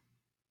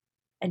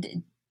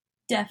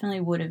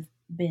definitely would have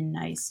been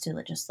nice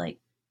to just, like,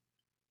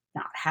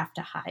 not have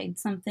to hide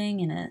something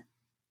in a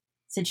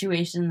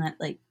situation that,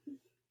 like,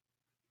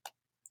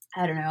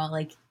 I don't know,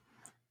 like,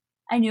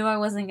 I knew I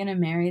wasn't going to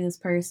marry this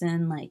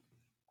person, like,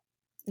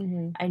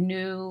 I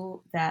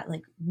knew that,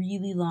 like,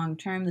 really long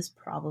term, this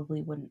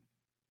probably wouldn't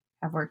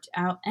have worked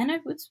out, and I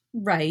was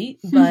right,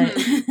 but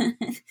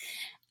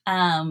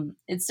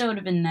it still would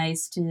have been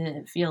nice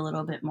to feel a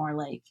little bit more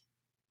like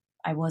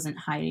I wasn't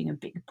hiding a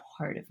big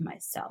part of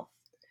myself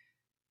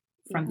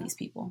from these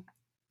people.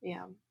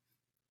 Yeah.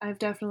 I've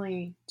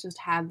definitely just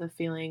had the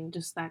feeling,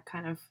 just that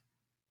kind of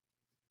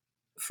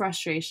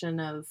frustration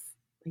of,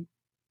 like,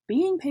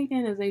 being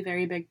pagan is a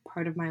very big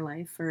part of my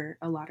life for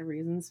a lot of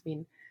reasons. I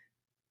mean,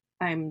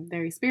 I'm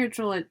very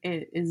spiritual. It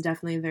is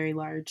definitely a very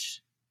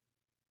large,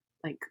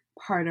 like,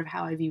 part of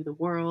how I view the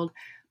world.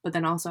 But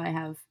then also I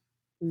have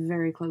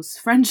very close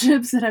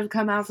friendships that have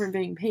come out from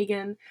being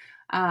pagan.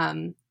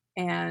 And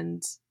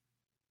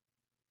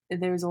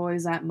there's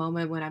always that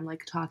moment when I'm,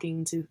 like,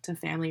 talking to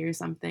family or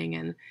something,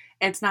 and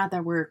it's not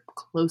that we're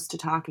close to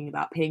talking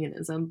about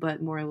paganism,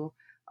 but more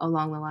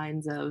along the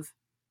lines of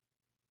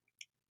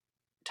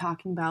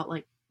talking about,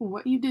 like,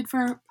 what you did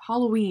for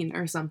Halloween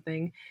or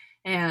something.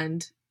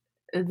 And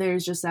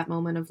there's just that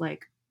moment of,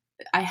 like,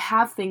 I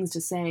have things to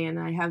say and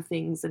I have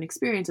things and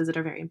experiences that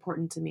are very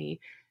important to me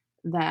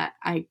that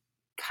I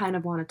kind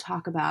of want to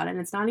talk about. And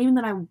it's not even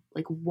that I,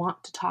 like,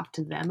 want to talk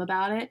to them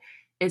about it.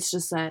 It's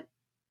just that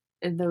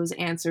those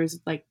answers,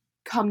 like,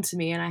 come to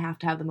me and I have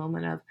to have the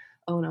moment of,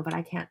 oh no, but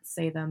I can't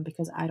say them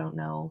because I don't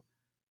know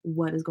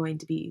what is going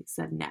to be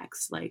said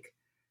next. Like,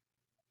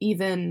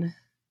 even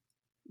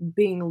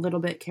being a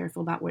little bit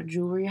careful about what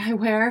jewelry I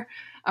wear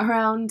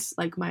around,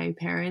 like, my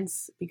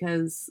parents,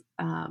 because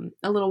a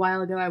little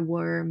while ago I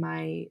wore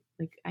I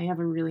have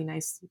a really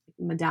nice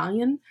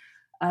medallion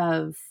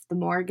of the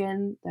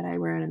Morgan that I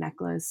wear in a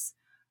necklace,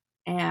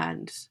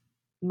 and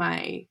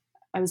my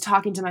I was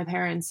talking to my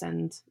parents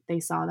and they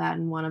saw that,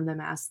 and one of them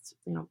asked,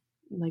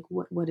 like,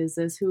 what is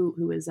this?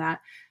 Who is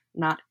that?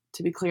 Not,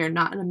 to be clear,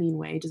 not in a mean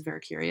way, just very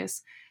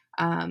curious.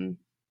 And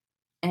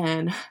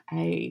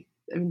I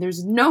mean,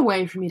 there's no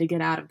way for me to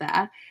get out of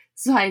that.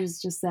 So I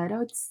just said,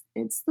 oh,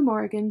 it's the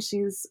Morrigan.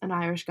 She's an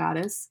Irish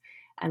goddess.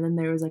 And then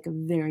there was like a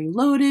very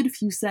loaded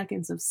few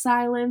seconds of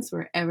silence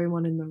where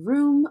everyone in the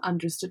room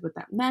understood what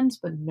that meant,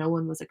 but no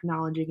one was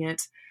acknowledging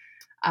it.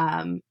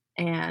 And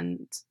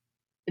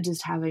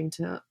just having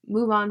to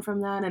move on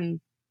from that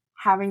and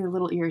having the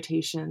little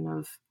irritation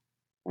of,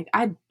 like,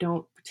 I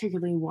don't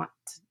particularly want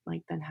to,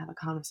 like, then have a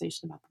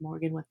conversation about the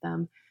Morgan with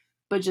them,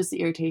 but just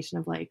the irritation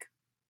of, like,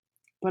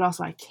 but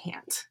also I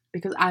can't,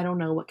 because I don't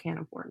know what can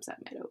of worms that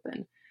might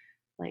open.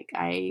 Like,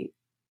 I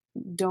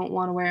don't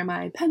want to wear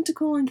my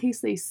pentacle in case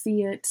they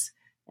see it,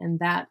 and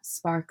that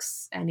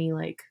sparks any,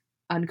 like,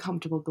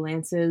 uncomfortable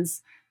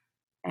glances,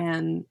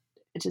 and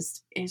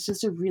it's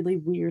just a really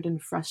weird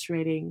and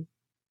frustrating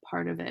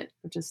part of it.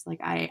 Just, like,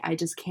 I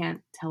just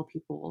can't tell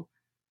people,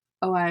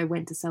 oh, I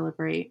went to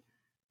celebrate,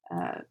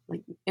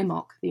 like,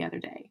 Imbolc the other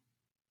day,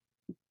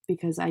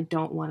 because I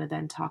don't want to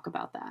then talk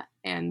about that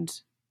and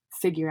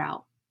figure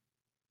out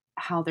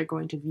how they're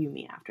going to view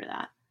me after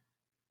that,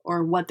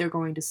 or what they're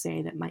going to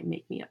say that might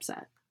make me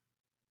upset.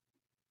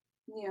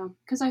 Yeah,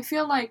 because I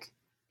feel like,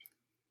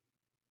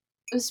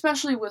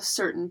 especially with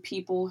certain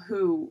people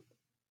who,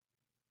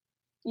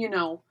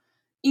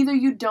 either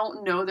you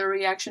don't know their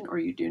reaction or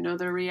you do know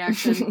their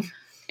reaction,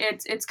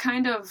 it's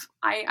kind of,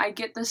 I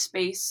get the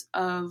space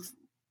of,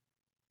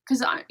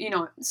 because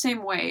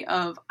same way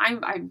of,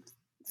 I'm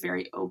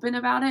very open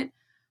about it,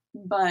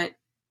 but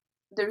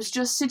there's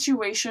just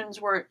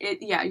situations where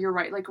you're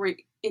right, like,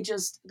 it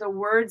just, the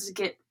words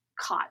get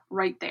caught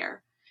right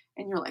there,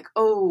 and you're like,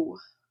 oh,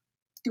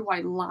 do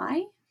I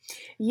lie?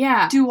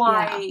 Yeah. Do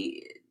I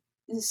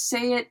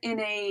say it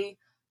in a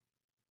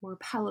more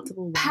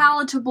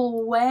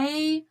palatable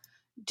way?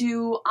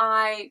 Do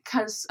I,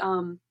 because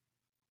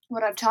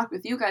what I've talked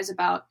with you guys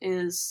about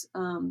is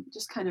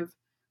just kind of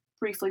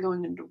briefly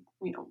going into,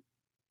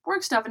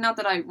 work stuff, and not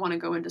that I want to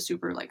go into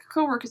super, like,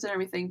 coworkers and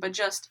everything, but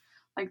just,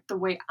 like, the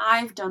way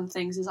I've done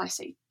things is I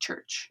say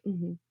church.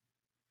 Mm-hmm.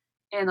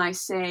 And I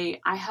say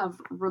I have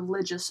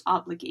religious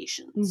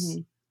obligations.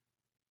 Mm-hmm.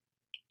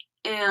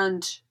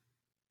 And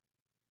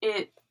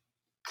it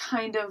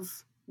kind of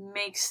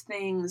makes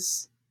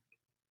things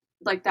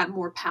like that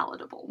more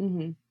palatable.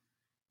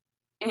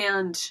 Mm-hmm.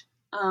 And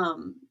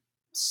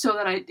so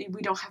that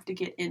we don't have to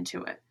get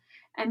into it.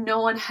 And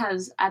no one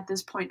has at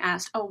this point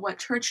asked, oh, what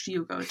church do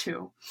you go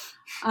to?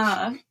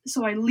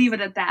 So I leave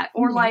it at that.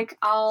 Or, like,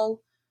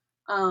 I'll,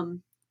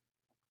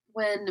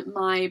 when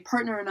my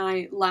partner and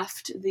I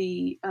left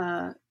the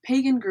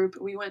pagan group,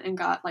 we went and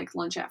got, like,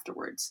 lunch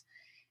afterwards.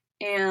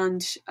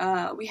 And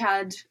we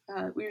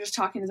were just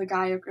talking to the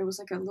guy. It was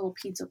like a little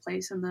pizza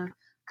place, and the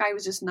guy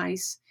was just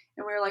nice.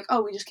 And we were like,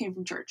 oh, we just came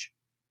from church.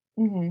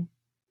 Mm-hmm.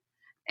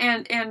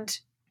 And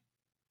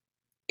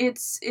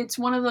it's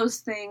one of those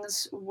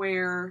things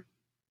where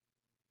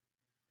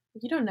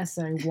you don't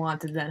necessarily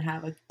want to then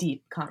have a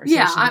deep conversation.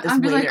 Yeah,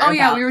 I'm just like, oh,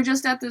 yeah, we were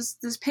just at this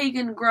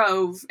pagan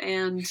grove,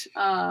 and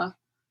but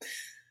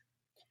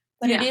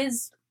it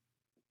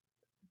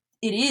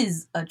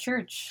is a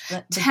church.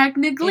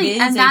 Technically,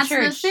 and that's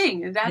the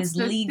thing. That's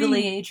it is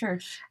legally a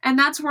church, and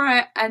that's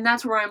where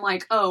I'm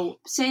like, oh,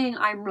 saying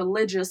I'm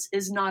religious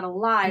is not a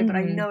lie, mm-hmm. but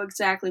I know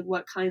exactly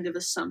what kind of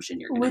assumption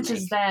you're going to make. Which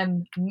is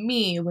then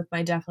me, with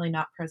my definitely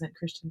not present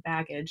Christian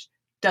baggage,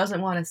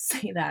 doesn't want to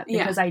say that,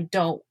 because I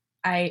don't.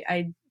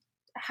 I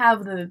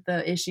have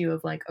the issue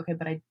of, like, okay,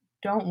 but I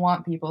don't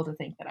want people to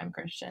think that I'm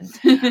Christian.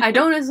 I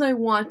don't necessarily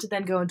want to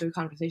then go into a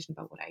conversation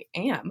about what I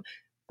am,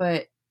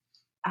 but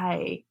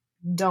I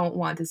don't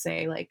want to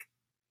say, like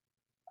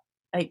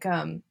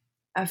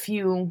a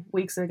few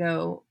weeks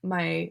ago,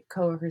 my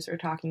coworkers were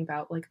talking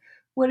about, like,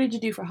 what did you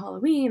do for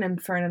Halloween?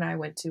 And Fern and I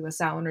went to a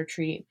Samhain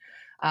retreat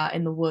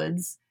in the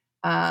woods,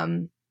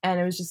 and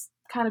it was just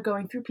kind of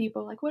going through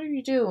people, like, what did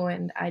you do?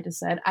 And I just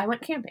said I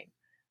went camping,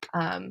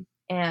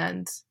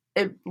 and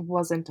it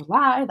wasn't a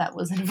lie that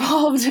was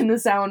involved in the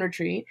Samhain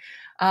retreat,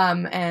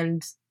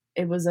 and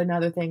it was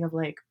another thing of,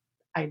 like,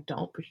 I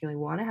don't particularly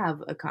want to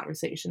have a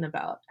conversation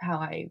about how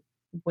I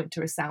went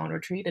to a Samhain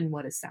retreat and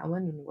what is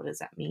Samhain and what does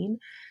that mean.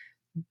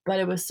 But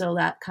it was still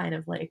that kind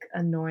of, like,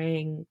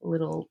 annoying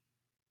little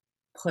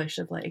push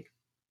of, like,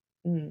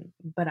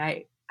 but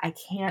I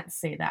can't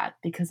say that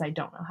because I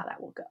don't know how that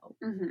will go,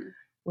 mm-hmm.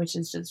 which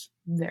is just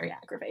very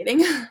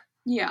aggravating.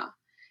 Yeah.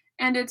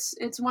 And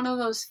it's one of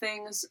those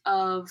things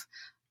of,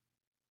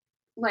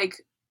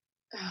 like,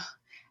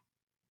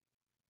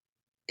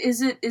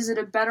 is it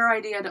a better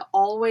idea to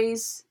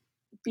always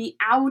be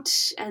out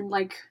and,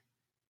 like,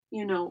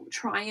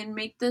 try and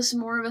make this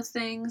more of a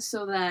thing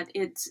so that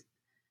it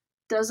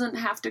doesn't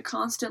have to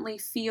constantly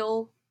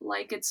feel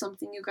like it's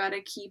something you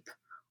gotta keep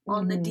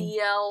on the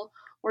DL,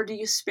 or do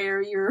you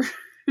spare your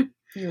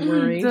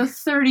worry? The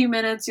 30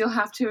 minutes you'll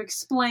have to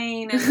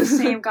explain in the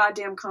same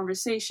goddamn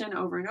conversation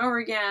over and over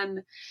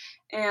again,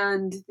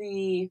 and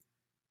the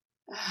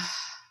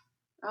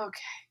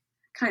Okay.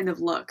 Kind of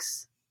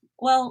looks.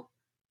 Well,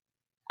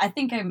 I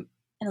think I'm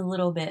in a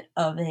little bit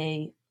of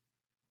a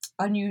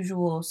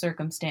unusual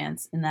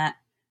circumstance in that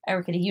I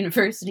work at a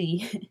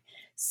university.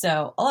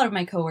 So a lot of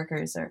my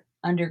coworkers are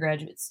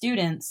undergraduate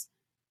students.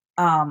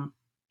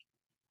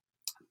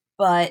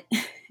 But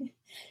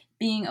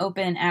being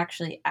open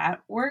actually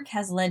at work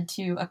has led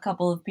to a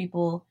couple of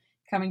people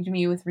coming to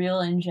me with real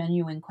and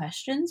genuine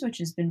questions, which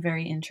has been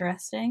very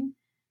interesting.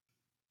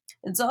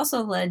 It's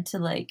also led to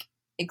like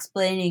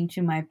explaining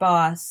to my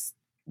boss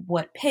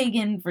what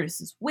pagan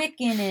versus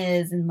Wiccan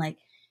is, and like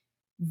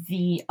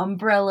the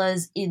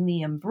umbrellas in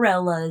the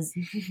umbrellas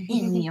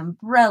in the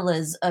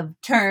umbrellas of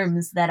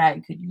terms that I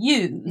could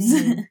use.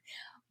 Mhm.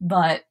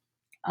 But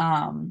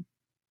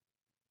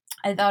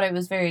I thought it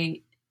was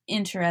very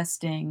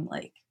interesting,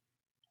 like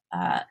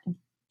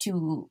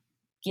to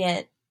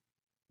get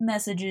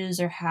messages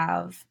or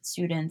have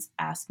students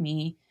ask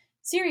me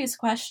serious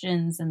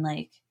questions and,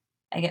 like,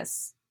 I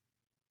guess,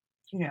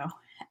 you know,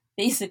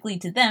 basically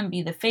to them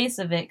be the face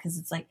of it, because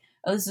it's like,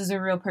 oh, this is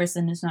a real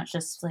person. It's not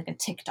just like a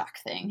TikTok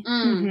thing.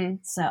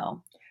 Mhm.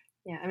 So,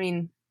 Yeah, I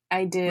mean,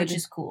 I did. which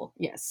is cool.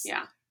 Yes.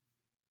 Yeah.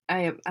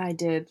 I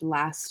did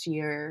last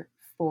year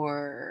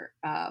for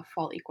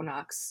fall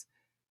equinox.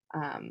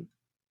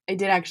 I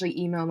did actually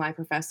email my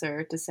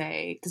professor to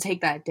say to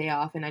take that day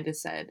off, and I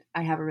just said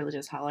I have a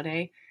religious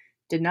holiday.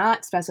 Did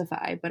not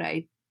specify, but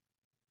I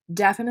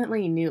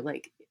definitely knew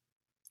like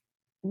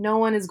no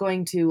one is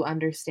going to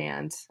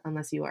understand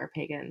unless you are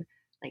pagan.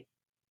 Like,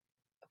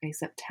 okay,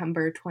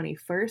 September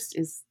 21st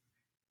is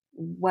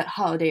what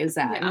holiday is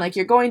that? And Yeah. like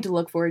you're going to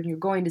look for it and you're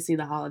going to see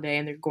the holiday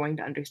and they're going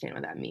to understand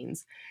what that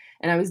means.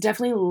 And I was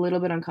definitely a little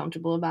bit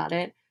uncomfortable about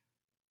it,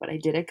 but I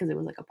did it because it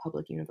was like a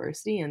public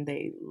university and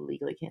they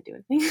legally can't do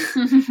anything.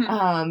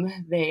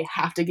 They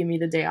have to give me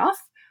the day off.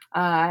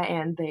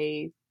 And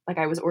they, like,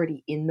 I was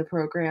already in the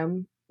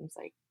program. It's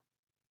like,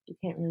 you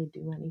can't really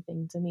do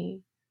anything to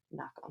me,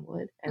 knock on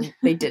wood. And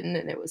they didn't,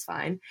 and it was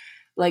fine.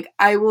 Like,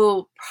 I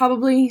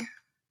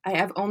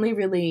have only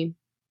really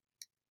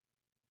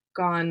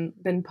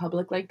been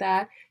public like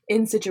that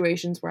in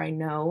situations where I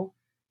know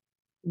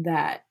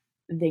that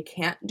they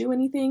can't do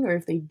anything, or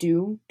if they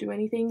do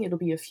anything, it'll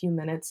be a few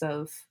minutes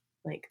of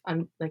like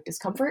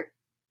discomfort,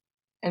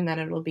 and then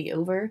it'll be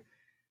over,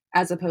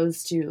 as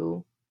opposed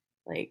to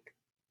like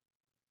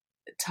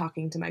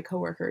talking to my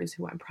coworkers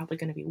who I'm probably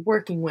going to be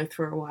working with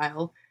for a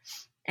while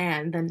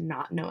and then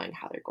not knowing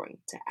how they're going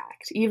to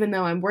act, even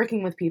though I'm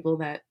working with people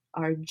that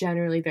are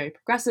generally very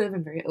progressive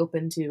and very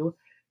open to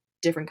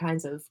different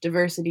kinds of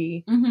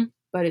diversity. Mm-hmm.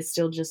 But it's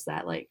still just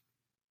that like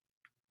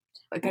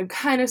I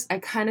kind of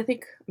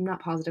think, I'm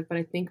not positive, but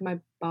I think my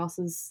boss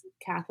is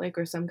Catholic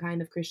or some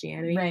kind of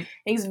Christianity. Right.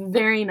 He's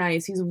very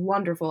nice. He's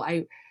wonderful.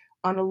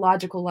 On a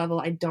logical level,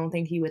 I don't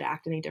think he would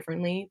act any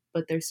differently,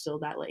 but there's still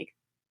that like,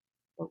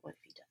 but what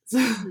if he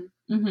does?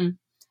 Mm-hmm.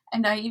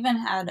 And I even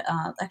had,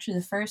 actually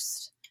the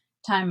first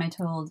time I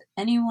told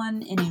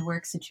anyone in a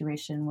work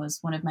situation was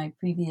one of my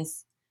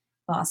previous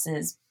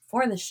bosses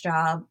for this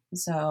job.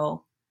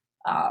 So,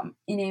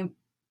 in a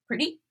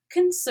pretty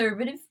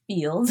conservative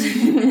field.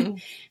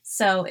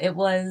 So it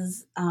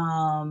was,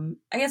 I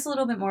guess, a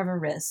little bit more of a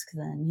risk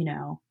than,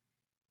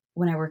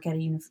 when I work at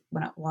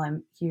while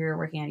I'm here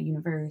working at a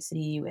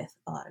university with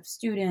a lot of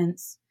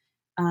students.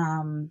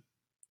 And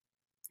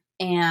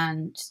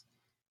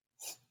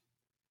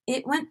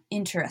it went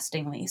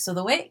interestingly. So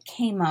the way it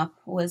came up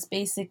was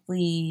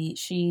basically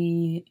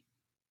she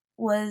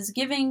was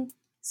giving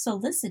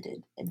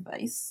solicited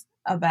advice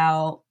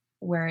about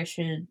where I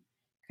should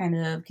kind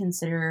of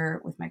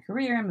consider with my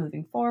career and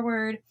moving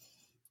forward.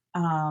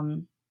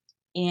 And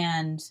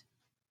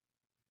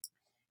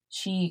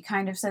she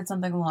kind of said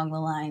something along the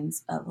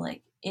lines of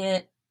like,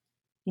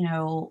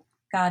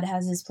 God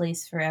has his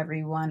place for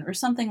everyone, or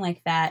something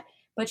like that.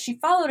 But she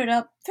followed it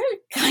up very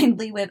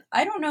kindly with,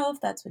 I don't know if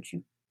that's what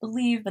you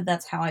believe, but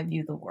that's how I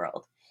view the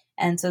world.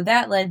 And so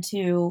that led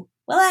to,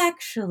 well,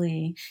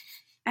 actually,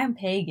 I'm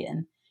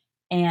pagan.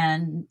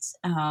 And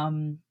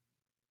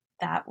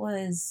that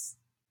was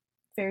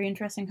a very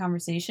interesting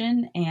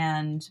conversation.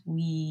 And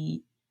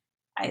I'm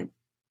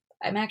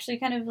actually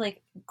kind of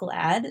like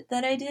glad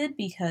that I did,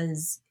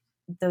 because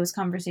those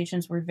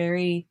conversations were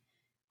very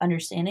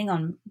understanding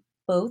on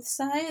both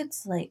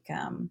sides. Like,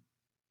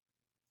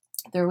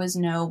 there was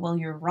no, well,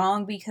 you're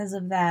wrong because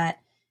of that.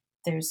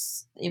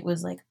 It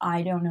was like,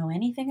 I don't know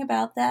anything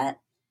about that,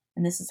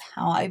 and this is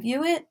how I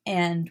view it.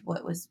 And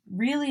what was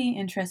really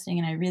interesting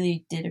and I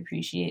really did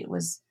appreciate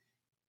was,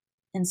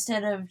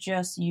 instead of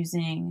just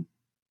using,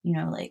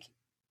 like,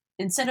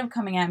 instead of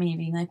coming at me and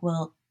being like,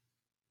 well,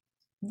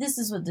 this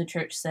is what the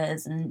church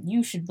says and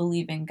you should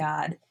believe in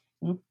God,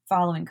 and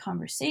following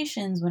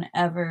conversations,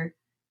 whenever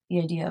the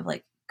idea of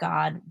like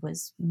God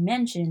was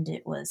mentioned,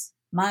 it was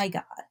my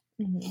God.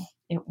 Mm-hmm.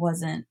 It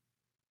wasn't,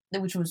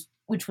 which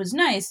was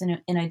nice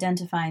in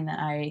identifying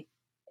that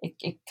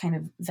it kind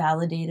of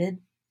validated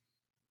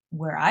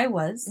where I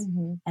was,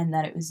 Mm-hmm. and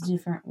that it was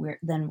different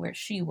than where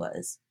she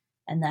was,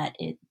 and that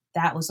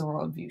was the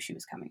worldview she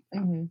was coming from.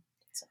 Mm-hmm.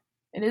 So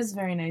it is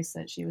very nice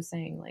that she was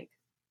saying like,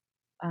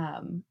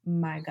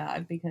 my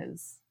God,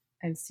 because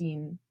I've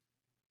seen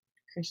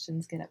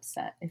Christians get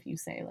upset if you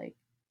say, like,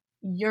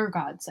 your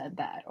God said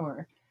that,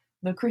 or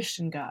the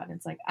Christian God.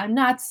 It's like, I'm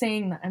not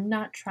saying that. I'm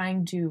not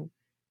trying to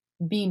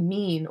be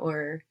mean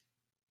or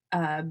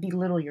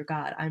belittle your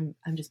God. I'm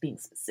just being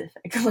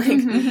specific.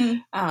 Like,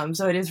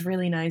 so it is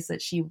really nice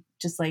that she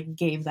just like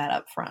gave that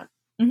up front.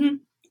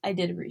 I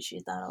did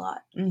appreciate that a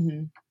lot.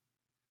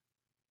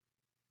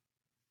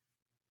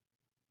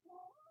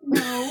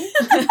 No.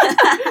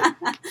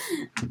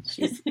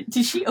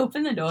 Did she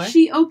open the door?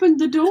 She opened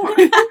the door.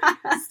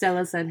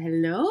 Stella said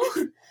hello.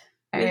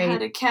 We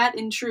had a cat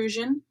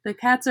intrusion. The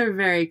cats are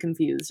very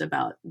confused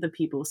about the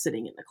people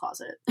sitting in the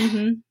closet.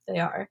 They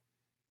are.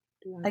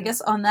 I guess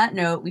on that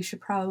note, we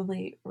should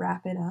probably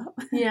wrap it up.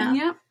 Yeah.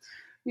 Yep.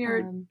 We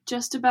are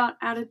just about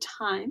out of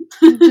time.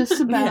 Just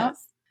about.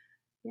 Yes.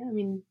 Yeah, I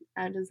mean,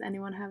 does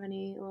anyone have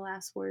any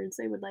last words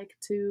they would like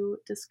to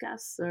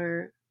discuss?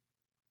 Or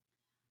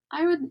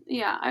I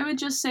would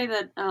just say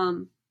that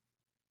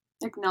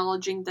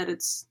acknowledging that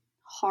it's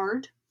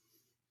hard.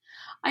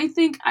 I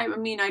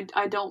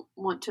don't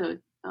want to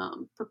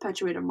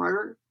perpetuate a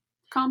martyr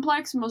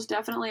complex. Most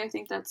definitely, I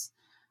think that's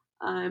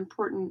an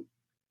important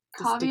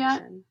caveat.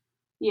 distinction.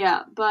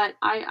 Yeah, but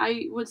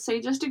I would say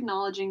just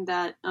acknowledging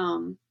that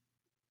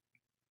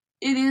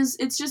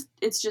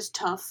it's just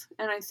tough,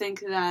 and I think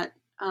that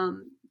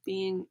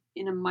being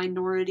in a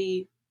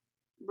minority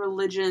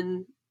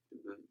religion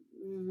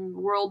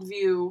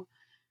worldview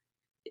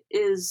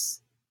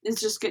it's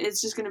just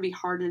going to be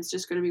hard, and it's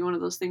just going to be one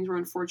of those things where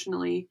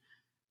unfortunately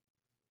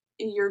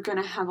you're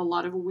going to have a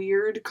lot of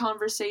weird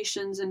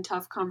conversations and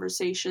tough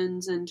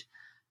conversations, and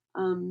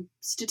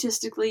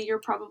statistically you're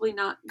probably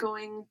not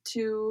going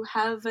to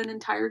have an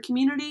entire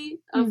community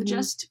of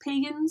just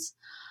pagans.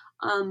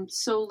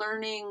 So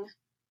learning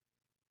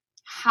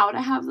how to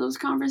have those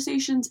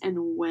conversations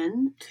and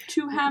when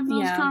to have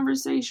those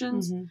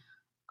conversations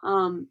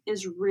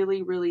is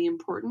really, really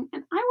important.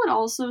 And I would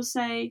also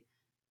say,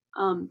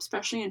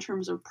 especially in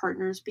terms of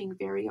partners, being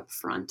very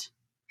upfront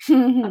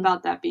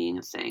about that being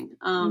a thing.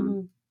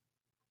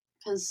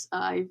 Because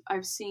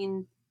I've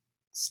seen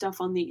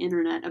stuff on the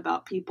internet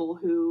about people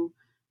who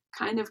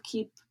kind of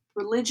keep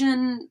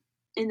religion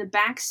in the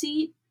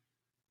backseat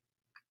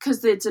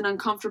because it's an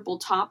uncomfortable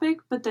topic,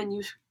 but then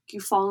you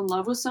fall in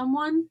love with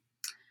someone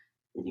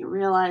and you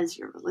realize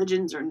your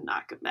religions are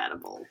not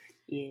compatible.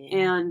 Yeah.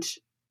 And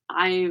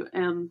I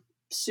am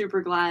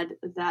super glad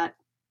that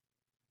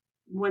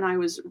when I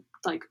was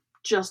like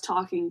just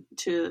talking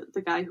to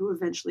the guy who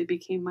eventually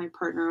became my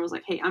partner, I was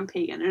like, hey, I'm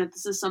pagan, and if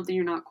this is something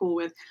you're not cool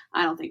with,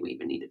 I don't think we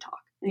even need to talk.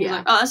 And he was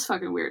like, oh, that's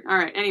fucking weird. All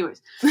right, anyways.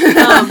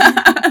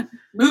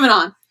 Moving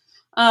on.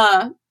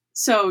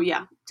 So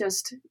yeah,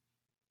 just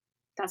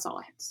that's all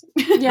I had to say.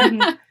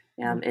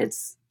 Yeah.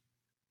 It's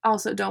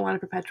also don't want to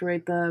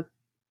perpetuate the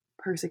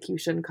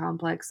persecution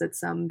complex that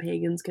some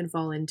pagans can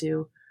fall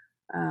into.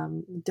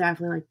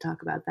 Definitely like to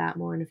talk about that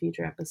more in a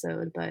future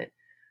episode, but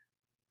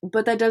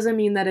that doesn't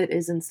mean that it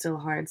isn't still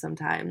hard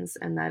sometimes,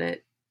 and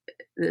that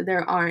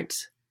there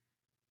aren't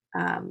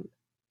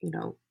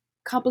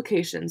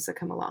complications that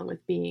come along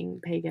with being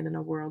pagan in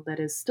a world that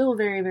is still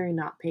very, very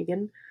not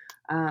pagan,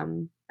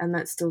 and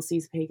that still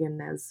sees pagan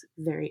as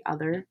very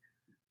other.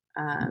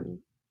 And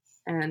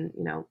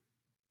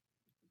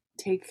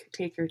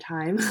take your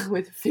time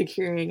with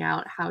figuring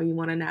out how you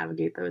want to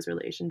navigate those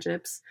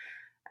relationships.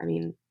 I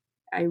mean,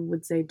 I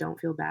would say don't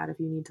feel bad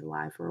if you need to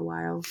lie for a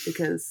while,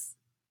 because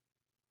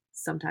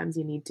sometimes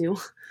you need to.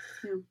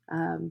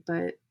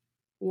 But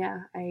yeah,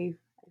 I've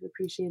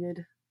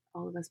appreciated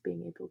all of us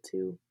being able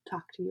to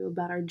talk to you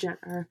about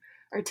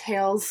our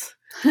tales,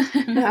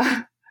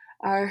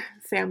 our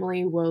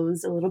family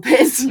woes a little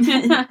bit.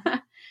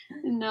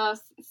 And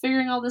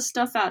figuring all this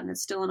stuff out, and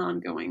it's still an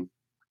ongoing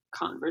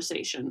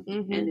conversation,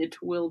 and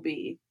it will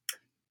be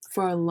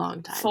for a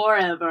long time,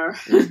 forever.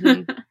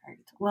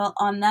 Well,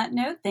 on that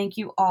note, thank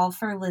you all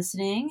for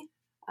listening.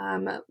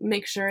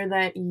 Make sure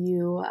that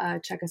you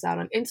check us out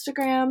on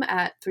Instagram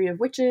at 3 of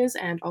Witches,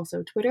 and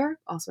also Twitter,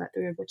 also at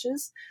 3 of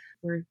Witches.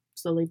 We're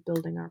slowly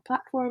building our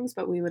platforms,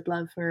 but we would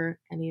love for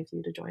any of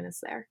you to join us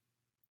there.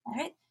 All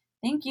right.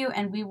 Thank you,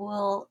 and we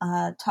will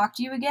talk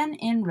to you again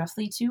in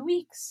roughly 2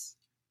 weeks.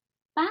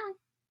 Bye.